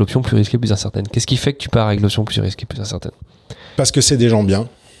avec l'option plus risquée, plus incertaine. Qu'est-ce qui fait que tu pars avec l'option plus risquée, plus incertaine ? Parce que c'est des gens bien.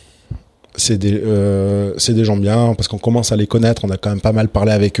 C'est des gens bien, parce qu'on commence à les connaître, on a quand même pas mal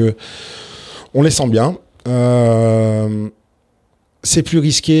parlé avec eux. On les sent bien. C'est plus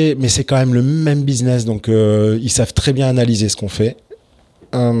risqué, mais c'est quand même le même business, donc ils savent très bien analyser ce qu'on fait.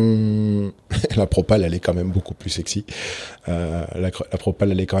 La propale, elle est quand même beaucoup plus sexy. La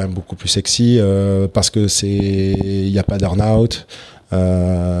propale, elle est quand même beaucoup plus sexy parce que il n'y a pas d'earn-out,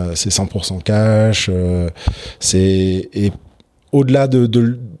 c'est 100% cash. Et au-delà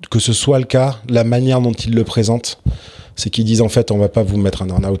de que ce soit le cas, la manière dont ils le présentent, c'est qu'ils disent en fait on va pas vous mettre un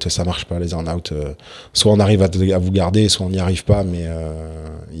earn-out, ça marche pas les earn-out. Soit on arrive à vous garder, soit on n'y arrive pas, mais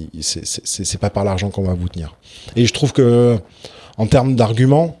c'est pas par l'argent qu'on va vous tenir. Et je trouve que en termes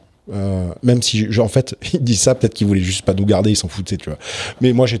d'arguments, même si en fait ils disent ça, peut-être qu'ils voulaient juste pas nous garder, ils s'en foutaient, tu vois.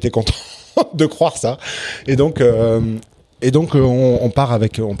 Mais moi j'étais content de croire ça. Et donc on part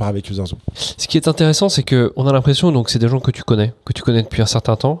avec UserZoom. Ce qui est intéressant, c'est que on a l'impression donc c'est des gens que tu connais depuis un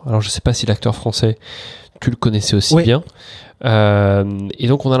certain temps. Alors je sais pas si l'acteur français tu le connaissais aussi oui. bien. Et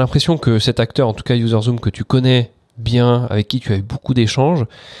donc on a l'impression que cet acteur, en tout cas UserZoom, que tu connais bien, avec qui tu as eu beaucoup d'échanges,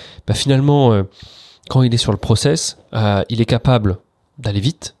 finalement quand il est sur le process, il est capable d'aller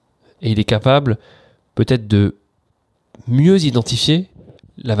vite et il est capable peut-être de mieux identifier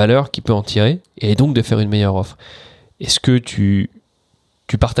la valeur qu'il peut en tirer et donc de faire une meilleure offre. Est-ce que tu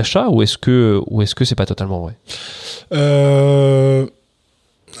partages ça ou est-ce que c'est pas totalement vrai?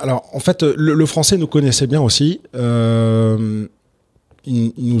 Alors, en fait, le français nous connaissait bien aussi.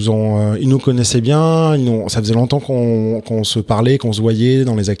 Ils nous connaissaient bien. Ça faisait longtemps qu'on se parlait, qu'on se voyait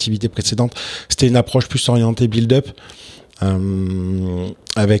dans les activités précédentes. C'était une approche plus orientée build-up,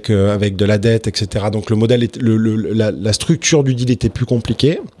 avec de la dette, etc. Donc le modèle, la structure du deal était plus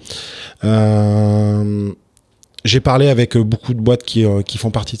compliquée. J'ai parlé avec beaucoup de boîtes qui font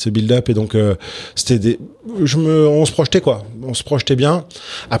partie de ce build-up et donc on se projetait quoi. On se projetait bien.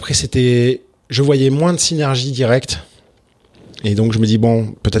 Après je voyais moins de synergie directe. Et donc je me dis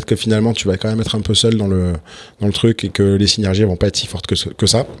bon, peut-être que finalement tu vas quand même être un peu seul dans le truc et que les synergies vont pas être si fortes que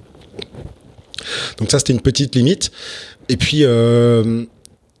ça. Donc ça c'était une petite limite. Et puis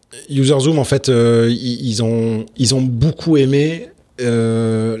UserZoom en fait ils ont beaucoup aimé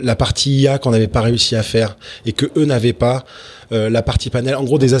la partie IA qu'on n'avait pas réussi à faire et que eux n'avaient pas, la partie panel, en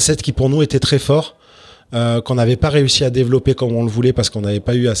gros des assets qui pour nous étaient très forts, qu'on n'avait pas réussi à développer comme on le voulait parce qu'on n'avait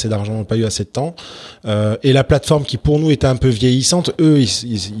pas eu assez d'argent, pas eu assez de temps, et la plateforme qui pour nous était un peu vieillissante. Eux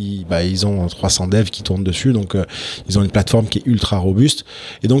ils ont 300 devs qui tournent dessus, donc ils ont une plateforme qui est ultra robuste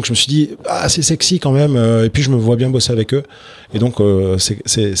et donc je me suis dit c'est sexy quand même, et puis je me vois bien bosser avec eux et donc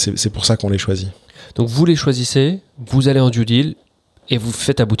c'est pour ça qu'on les choisit. Donc vous les choisissez, vous allez en due deal et vous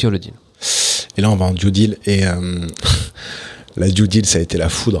faites aboutir le deal. Et là, on va en due deal et la due deal, ça a été la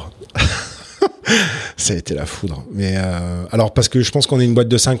foudre. Ça a été la foudre. Mais alors, parce que je pense qu'on est une boîte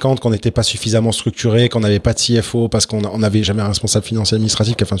de 50, qu'on n'était pas suffisamment structuré, qu'on n'avait pas de CFO, parce qu'on n'avait jamais un responsable financier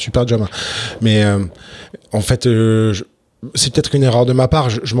administratif qui a fait un super job. Mais en fait, c'est peut-être une erreur de ma part.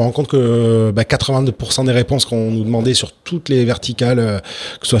 Je me rends compte que 82% des réponses qu'on nous demandait sur toutes les verticales,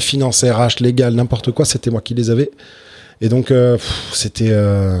 que ce soit finance, RH, légal, n'importe quoi, c'était moi qui les avais. Et donc, c'était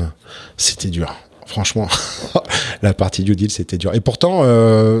dur. Franchement, la partie due deal, c'était dur. Et pourtant,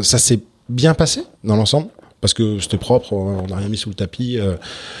 ça s'est bien passé dans l'ensemble, parce que c'était propre, on n'a rien mis sous le tapis,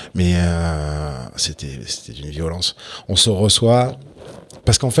 mais c'était d'une violence. On se reçoit,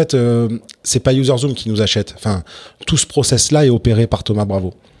 parce qu'en fait, c'est pas UserZoom qui nous achète. Enfin, tout ce process-là est opéré par Thomas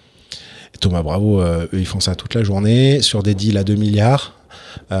Bravo. Et Thomas Bravo, eux, ils font ça toute la journée, sur des deals à 2 milliards.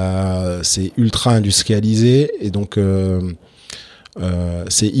 C'est ultra industrialisé et donc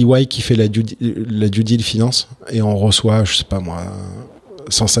c'est EY qui fait la due deal finance et on reçoit, je sais pas moi,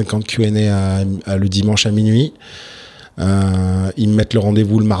 150 Q&A le dimanche à minuit. Ils me mettent le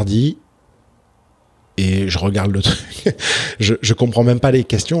rendez-vous le mardi et je regarde le truc. je comprends même pas les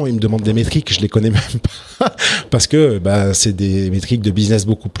questions. Ils me demandent des métriques, je les connais même pas parce que c'est des métriques de business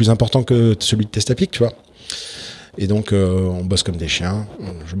beaucoup plus importants que celui de Testapic, tu vois. Et donc, on bosse comme des chiens.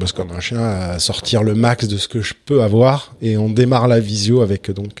 Je bosse comme un chien à sortir le max de ce que je peux avoir. Et on démarre la visio avec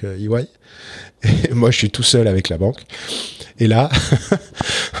donc EY. Et moi, je suis tout seul avec la banque. Et là,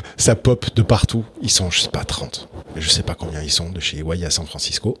 ça pop de partout. Ils sont, je sais pas, 30. Je sais pas combien ils sont de chez EY à San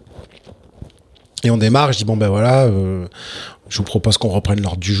Francisco. Et on démarre. Je dis, je vous propose qu'on reprenne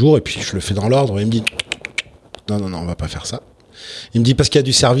l'ordre du jour. Et puis, je le fais dans l'ordre. Et il me dit, non, on va pas faire ça. Il me dit, parce qu'il y a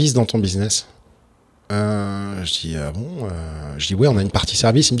du service dans ton business. Je dis je dis oui, on a une partie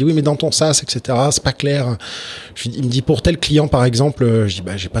service. Il me dit oui, mais dans ton SaaS, etc., c'est pas clair. Il me dit pour tel client par exemple, je dis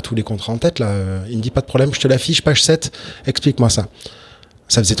j'ai pas tous les contrats en tête là. Il me dit pas de problème, je te l'affiche page 7, explique-moi ça.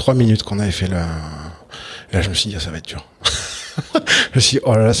 Ça faisait 3 minutes qu'on avait fait et là je me suis dit ça va être dur. Je me suis dit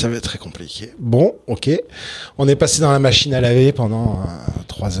oh là là, ça va être très compliqué. Bon, ok, on est passé dans la machine à laver pendant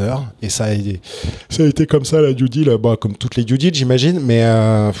 3 heures et ça a été comme ça la due deal, comme toutes les due deals j'imagine, mais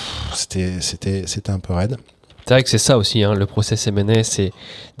c'était un peu raide. C'est vrai que c'est ça aussi, le process M&A, c'est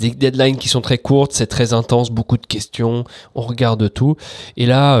des deadlines qui sont très courtes, c'est très intense, beaucoup de questions, on regarde tout. Et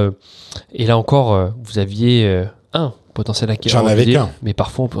là encore, vous aviez un potentiel acquéreur. J'en avais qu'un. Mais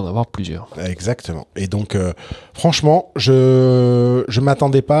parfois, on peut en avoir plusieurs. Exactement. Et donc, franchement, je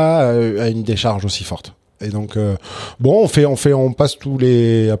m'attendais pas à une décharge aussi forte. Et donc, on passe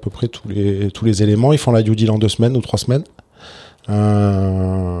à peu près tous les éléments. Ils font la due deal en 2 semaines ou 3 semaines.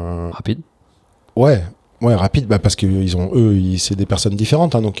 Rapide. Ouais, rapide, parce que c'est des personnes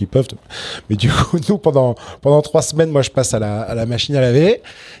différentes, donc ils peuvent. Mais du coup, nous, pendant 3 semaines, moi, je passe à la machine à laver.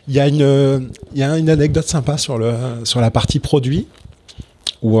 Il y a une anecdote sympa sur la partie produit,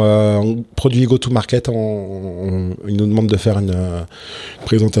 où produit go-to-market, ils nous demandent de faire une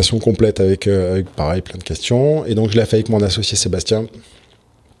présentation complète avec pareil, plein de questions. Et donc, je l'ai fait avec mon associé Sébastien.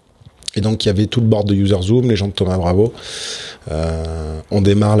 Et donc, il y avait tout le board de UserZoom, les gens de Thomas Bravo. On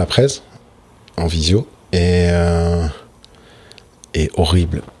démarre la presse en visio. Et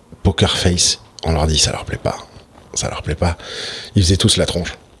horrible, poker face, on leur dit ça leur plaît pas. Ça leur plaît pas. Ils faisaient tous la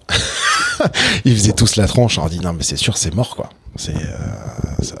tronche. Ils faisaient tous la tronche. On leur dit non mais c'est sûr c'est mort quoi.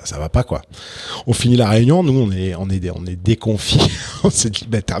 Ça va pas quoi. On finit la réunion, nous on est déconfits. On s'est dit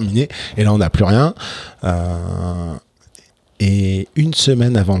terminé. Et là on n'a plus rien. Et une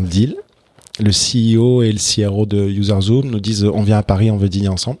semaine avant le deal, le CEO et le CRO de UserZoom nous disent on vient à Paris, on veut dîner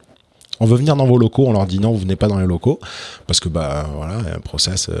ensemble. On veut venir dans vos locaux. On leur dit non, vous venez pas dans les locaux parce que voilà, un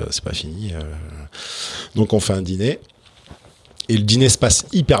process c'est pas fini. Donc on fait un dîner et le dîner se passe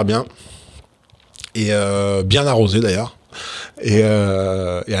hyper bien et bien arrosé d'ailleurs. Et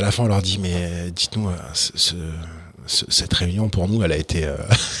à la fin on leur dit mais dites-nous cette réunion pour nous elle a été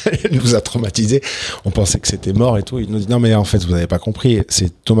elle nous a traumatisés, on pensait que c'était mort et tout. Ils nous disent non mais en fait vous n'avez pas compris,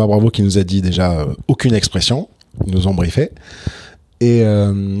 c'est Thomas Bravo qui nous a dit déjà aucune expression, ils nous ont briefé et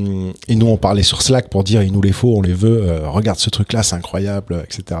nous on parlait sur Slack pour dire il nous les faut, on les veut, regarde ce truc là c'est incroyable,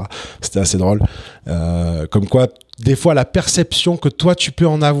 etc. C'était assez drôle, comme quoi des fois la perception que toi tu peux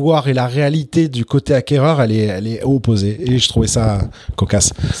en avoir et la réalité du côté acquéreur elle est opposée, et je trouvais ça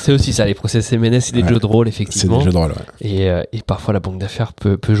cocasse. C'est aussi ça, les process M&A, c'est des jeux de rôle effectivement. C'est des jeux de rôle, ouais. Et parfois la banque d'affaires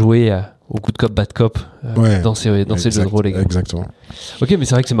peut jouer au good cop bad cop dans ces jeux de rôle également. Exactement. Ok, mais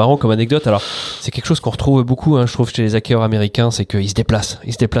c'est vrai que c'est marrant comme anecdote. Alors c'est quelque chose qu'on retrouve beaucoup, je trouve, chez les acquéreurs américains, c'est qu'ils se déplacent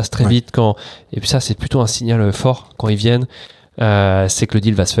très vite et puis ça c'est plutôt un signal fort quand ils viennent. C'est que le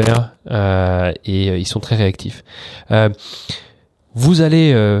deal va se faire et ils sont très réactifs. Vous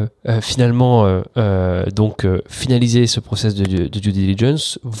allez finalement donc finaliser ce process de due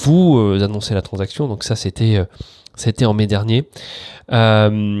diligence. Vous annoncez la transaction, donc ça c'était en mai dernier.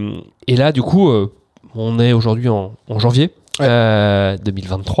 Et là du coup on est aujourd'hui en janvier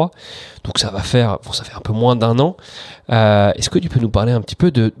 2023, donc ça fait un peu moins d'un an. Est-ce que tu peux nous parler un petit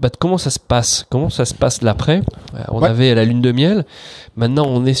peu de comment ça se passe l'après? On avait la lune de miel, maintenant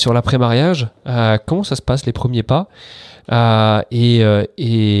on est sur l'après-mariage. Comment ça se passe, les premiers pas? Et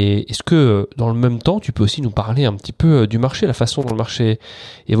est-ce que dans le même temps tu peux aussi nous parler un petit peu du marché, la façon dont le marché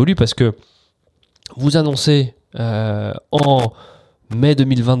évolue, parce que vous annoncez en mai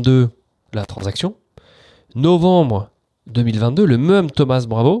 2022 la transaction, novembre 2022, le même Thomas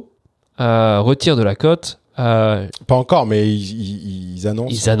Bravo retire de la cote. Pas encore, mais ils annoncent.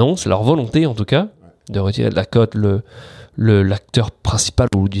 Ils annoncent leur volonté, en tout cas, de retirer de la cote l'acteur principal,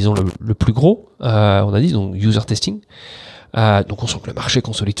 ou disons le plus gros, on a dit, donc user testing. Donc on sent que le marché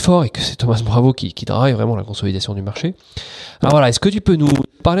consolide fort et que c'est Thomas Bravo qui drive vraiment la consolidation du marché. Alors voilà, est-ce que tu peux nous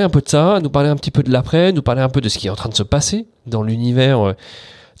parler un peu de ça, nous parler un petit peu de l'après, nous parler un peu de ce qui est en train de se passer dans l'univers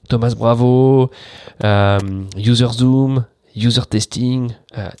Thomas Bravo, UserZoom, user testing,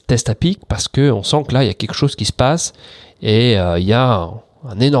 Testapic, parce que on sent que là il y a quelque chose qui se passe et il y a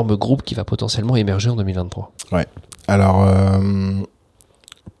un énorme groupe qui va potentiellement émerger en 2023. Ouais. Alors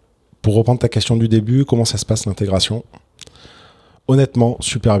pour reprendre ta question du début, comment ça se passe l'intégration? Honnêtement,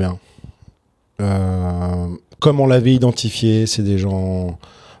 super bien. Comme on l'avait identifié, c'est des gens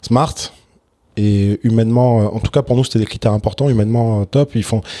smart. Et humainement, en tout cas pour nous, c'était des critères importants. Humainement, top.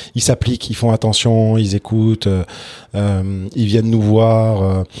 Ils s'appliquent, ils font attention, ils écoutent, ils viennent nous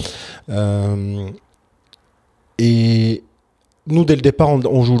voir. Et nous, dès le départ,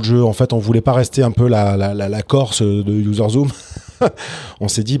 on joue le jeu. En fait, on voulait pas rester un peu la Corse de UserZoom. On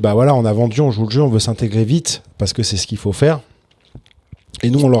s'est dit, voilà, on a vendu, on joue le jeu, on veut s'intégrer vite parce que c'est ce qu'il faut faire. Et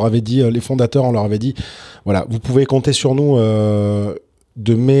nous, on leur avait dit, les fondateurs, on leur avait dit, voilà, vous pouvez compter sur nous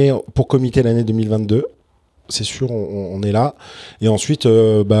de mai pour comité l'année 2022. C'est sûr, on est là. Et ensuite,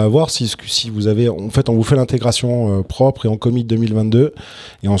 voir si vous avez... En fait, on vous fait l'intégration propre et en commit 2022.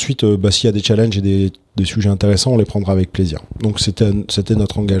 Et ensuite, s'il y a des challenges et des sujets intéressants, on les prendra avec plaisir. Donc, c'était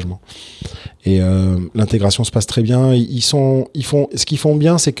notre engagement. Et l'intégration se passe très bien. Ce qu'ils font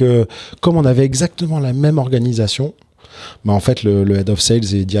bien, c'est que comme on avait exactement la même organisation, en fait, le head of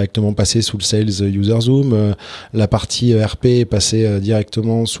sales est directement passé sous le sales UserZoom. La partie RP est passée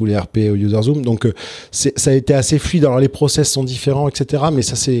directement sous les RP UserZoom. Donc, ça a été assez fluide. Alors, les process sont différents, etc. Mais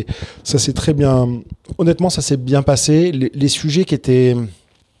ça c'est très bien. Honnêtement, ça s'est bien passé. Les sujets qui étaient...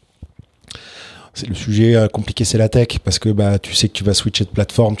 Le sujet compliqué, c'est la tech, parce que tu sais que tu vas switcher de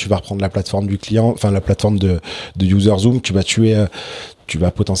plateforme, tu vas reprendre la plateforme du client, enfin la plateforme de UserZoom, tu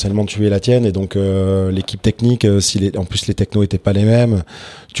vas potentiellement tuer la tienne, et donc l'équipe technique, en plus les technos étaient pas les mêmes,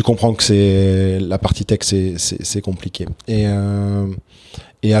 tu comprends que la partie tech c'est compliqué. Et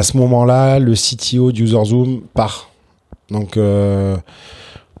à ce moment-là, le CTO d'UserZoom part. Donc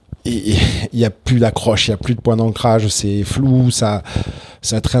il y a plus d'accroche, il y a plus de point d'ancrage, c'est flou, ça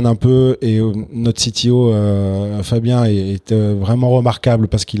traîne un peu, et notre CTO Fabien est vraiment remarquable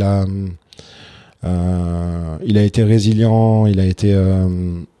parce qu'il a été résilient, il a été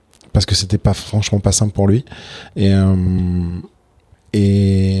parce que c'était franchement pas simple pour lui.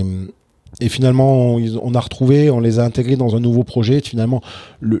 Et finalement, on a retrouvé, on les a intégrés dans un nouveau projet. Finalement,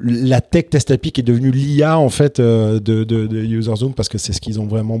 la tech Testapic est devenue l'IA en fait de UserZoom, parce que c'est ce qu'ils ont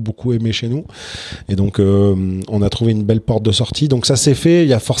vraiment beaucoup aimé chez nous. Et donc, on a trouvé une belle porte de sortie. Donc ça s'est fait. Il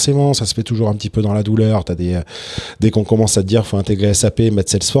y a forcément, ça se fait toujours un petit peu dans la douleur. Dès qu'on commence à te dire, faut intégrer SAP, mettre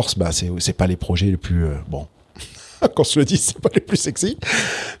Salesforce, bah c'est pas les projets les plus bon. Quand je le dis, c'est pas les plus sexy,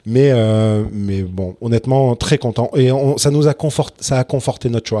 mais bon, honnêtement, très content. Et ça a conforté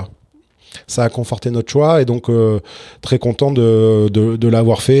notre choix. Ça a conforté notre choix, et donc très content de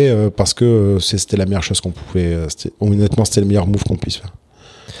l'avoir fait, parce que c'était la meilleure chose qu'on pouvait. Honnêtement, c'était le meilleur move qu'on puisse faire.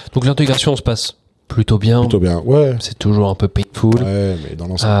 Donc l'intégration se passe plutôt bien. Plutôt bien, ouais. C'est toujours un peu painful. Ouais, mais dans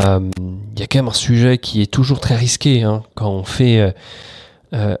l'ensemble. Il y a quand même un sujet qui est toujours très risqué, hein, quand on fait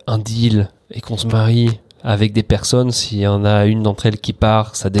un deal et qu'on se marie avec des personnes. S'il y en a une d'entre elles qui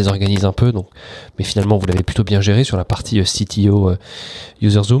part, ça désorganise un peu. Donc, mais finalement, vous l'avez plutôt bien géré sur la partie CTO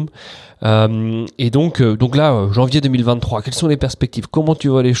UserZoom. Et donc là, janvier 2023, quelles sont les perspectives? Comment tu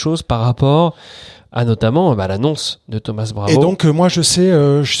vois les choses par rapport à notamment l'annonce de Thomas Bravo? Et donc moi je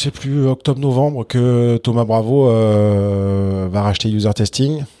sais plus, octobre-novembre, que Thomas Bravo va racheter User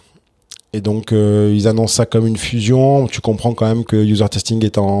Testing. Et donc ils annoncent ça comme une fusion. Tu comprends quand même que User Testing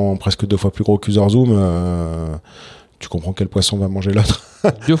étant presque 2 fois plus gros qu'UserZoom, tu comprends quel poisson va manger l'autre.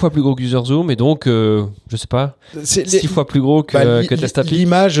 2 fois plus gros qu'UserZoom, et donc, je sais pas, 6 fois plus gros que Testapic.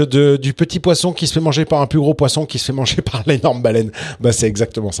 L'image du petit poisson qui se fait manger par un plus gros poisson qui se fait manger par l'énorme baleine. Bah, c'est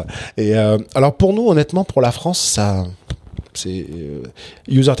exactement ça. Et alors pour nous, honnêtement, pour la France, ça...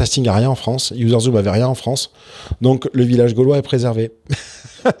 User Testing a rien en France, UserZoom avait rien en France, donc le village gaulois est préservé.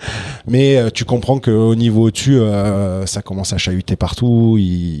 Mais tu comprends qu'au niveau au-dessus, ça commence à chahuter partout.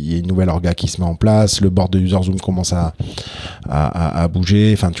 Il y a une nouvelle orga qui se met en place, le board de UserZoom commence à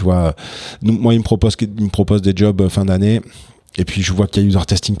bouger. Enfin, tu vois, moi il me propose des jobs fin d'année. Et puis je vois qu'il y a User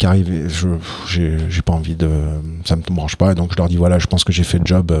Testing qui arrive, et j'ai pas envie ça me branche pas, et donc je leur dis voilà, je pense que j'ai fait le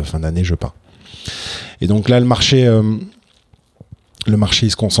job, fin d'année je pars. Et donc là le marché il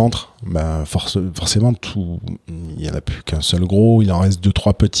se concentre, forcément il y en a plus qu'un seul gros, il en reste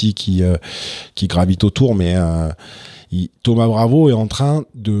 2-3 petits qui gravitent autour, mais Thomas Bravo est en train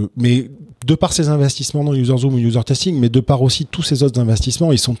mais de par ses investissements dans UserZoom ou User Testing, mais de par aussi tous ses autres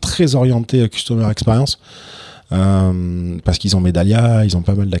investissements, ils sont très orientés à Customer Experience, parce qu'ils ont Medallia, ils ont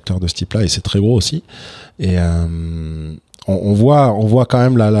pas mal d'acteurs de ce type-là, et c'est très gros aussi. Et on voit quand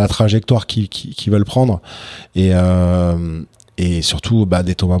même la trajectoire qu'ils veulent prendre, et surtout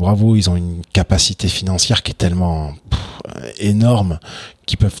des Thomas Bravo, ils ont une capacité financière qui est tellement énorme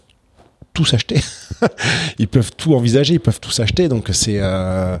qu'ils peuvent tout s'acheter. Ils peuvent tout envisager, ils peuvent tout s'acheter. Donc c'est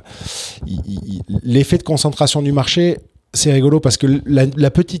l'effet de concentration du marché. C'est rigolo parce que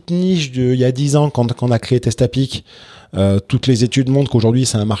la petite niche il y a 10 ans, quand on a créé Testapic, toutes les études montrent qu'aujourd'hui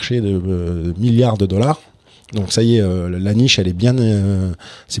c'est un marché de milliards de dollars. Donc ça y est, la niche, elle est bien.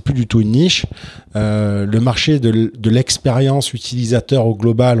 C'est plus du tout une niche. Le marché de l'expérience utilisateur au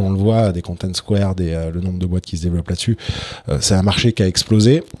global, on le voit, des Content Square, le nombre de boîtes qui se développent là-dessus, c'est un marché qui a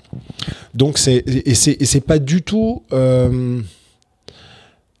explosé. Donc c'est pas du tout.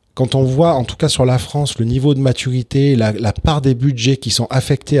 Quand on voit, en tout cas sur la France, le niveau de maturité, la part des budgets qui sont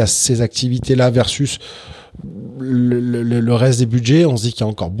affectés à ces activités-là versus le reste des budgets, on se dit qu'il y a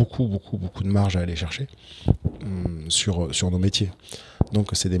encore beaucoup de marge à aller chercher sur nos métiers. Donc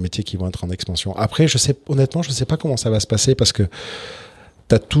c'est des métiers qui vont être en expansion. Après, honnêtement, je sais pas comment ça va se passer, parce que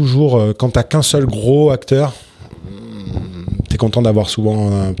t'as toujours, quand t'as qu'un seul gros acteur, t'es content d'avoir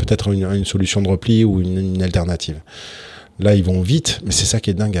souvent peut-être une solution de repli ou une alternative. Là, ils vont vite, mais c'est ça qui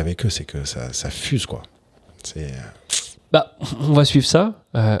est dingue avec eux, c'est que ça fuse, quoi. On va suivre ça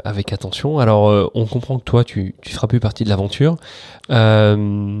avec attention. Alors, on comprend que toi, tu feras plus partie de l'aventure.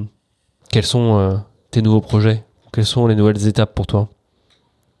 Quels sont tes nouveaux projets? Quelles sont les nouvelles étapes pour toi?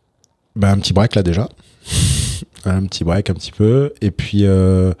 Un petit break là déjà. Un petit break un petit peu. Et puis,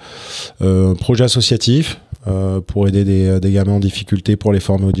 projet associatif pour aider des gamins en difficulté, pour les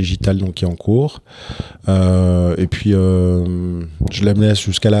former au digital, donc qui est en cours. Et puis, je la laisse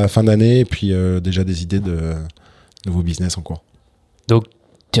jusqu'à la fin d'année. Et puis, déjà des idées de nouveau business en cours. Donc,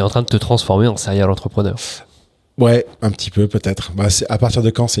 tu es en train de te transformer en serial entrepreneur. Ouais, un petit peu peut-être. À partir de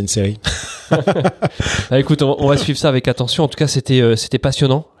quand c'est une série? Écoute, on va suivre ça avec attention. En tout cas, c'était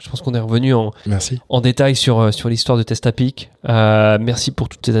passionnant. Je pense qu'on est revenu en détail sur l'histoire de Testapic. Merci pour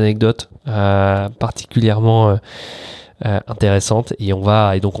toutes ces anecdotes particulièrement intéressantes. Et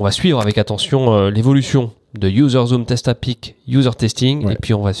donc on va suivre avec attention l'évolution de UserZoom, Testapic, User Testing. Ouais. Et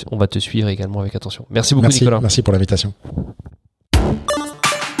puis on va te suivre également avec attention. Merci beaucoup, Nicolas. Merci pour l'invitation.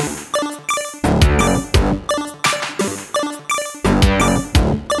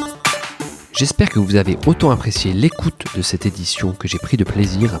 J'espère que vous avez autant apprécié l'écoute de cette édition que j'ai pris de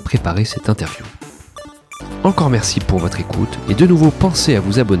plaisir à préparer cette interview. Encore merci pour votre écoute et de nouveau pensez à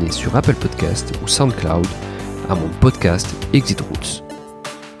vous abonner sur Apple Podcast ou SoundCloud à mon podcast Exitroots.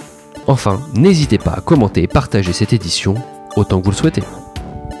 Enfin, n'hésitez pas à commenter et partager cette édition autant que vous le souhaitez.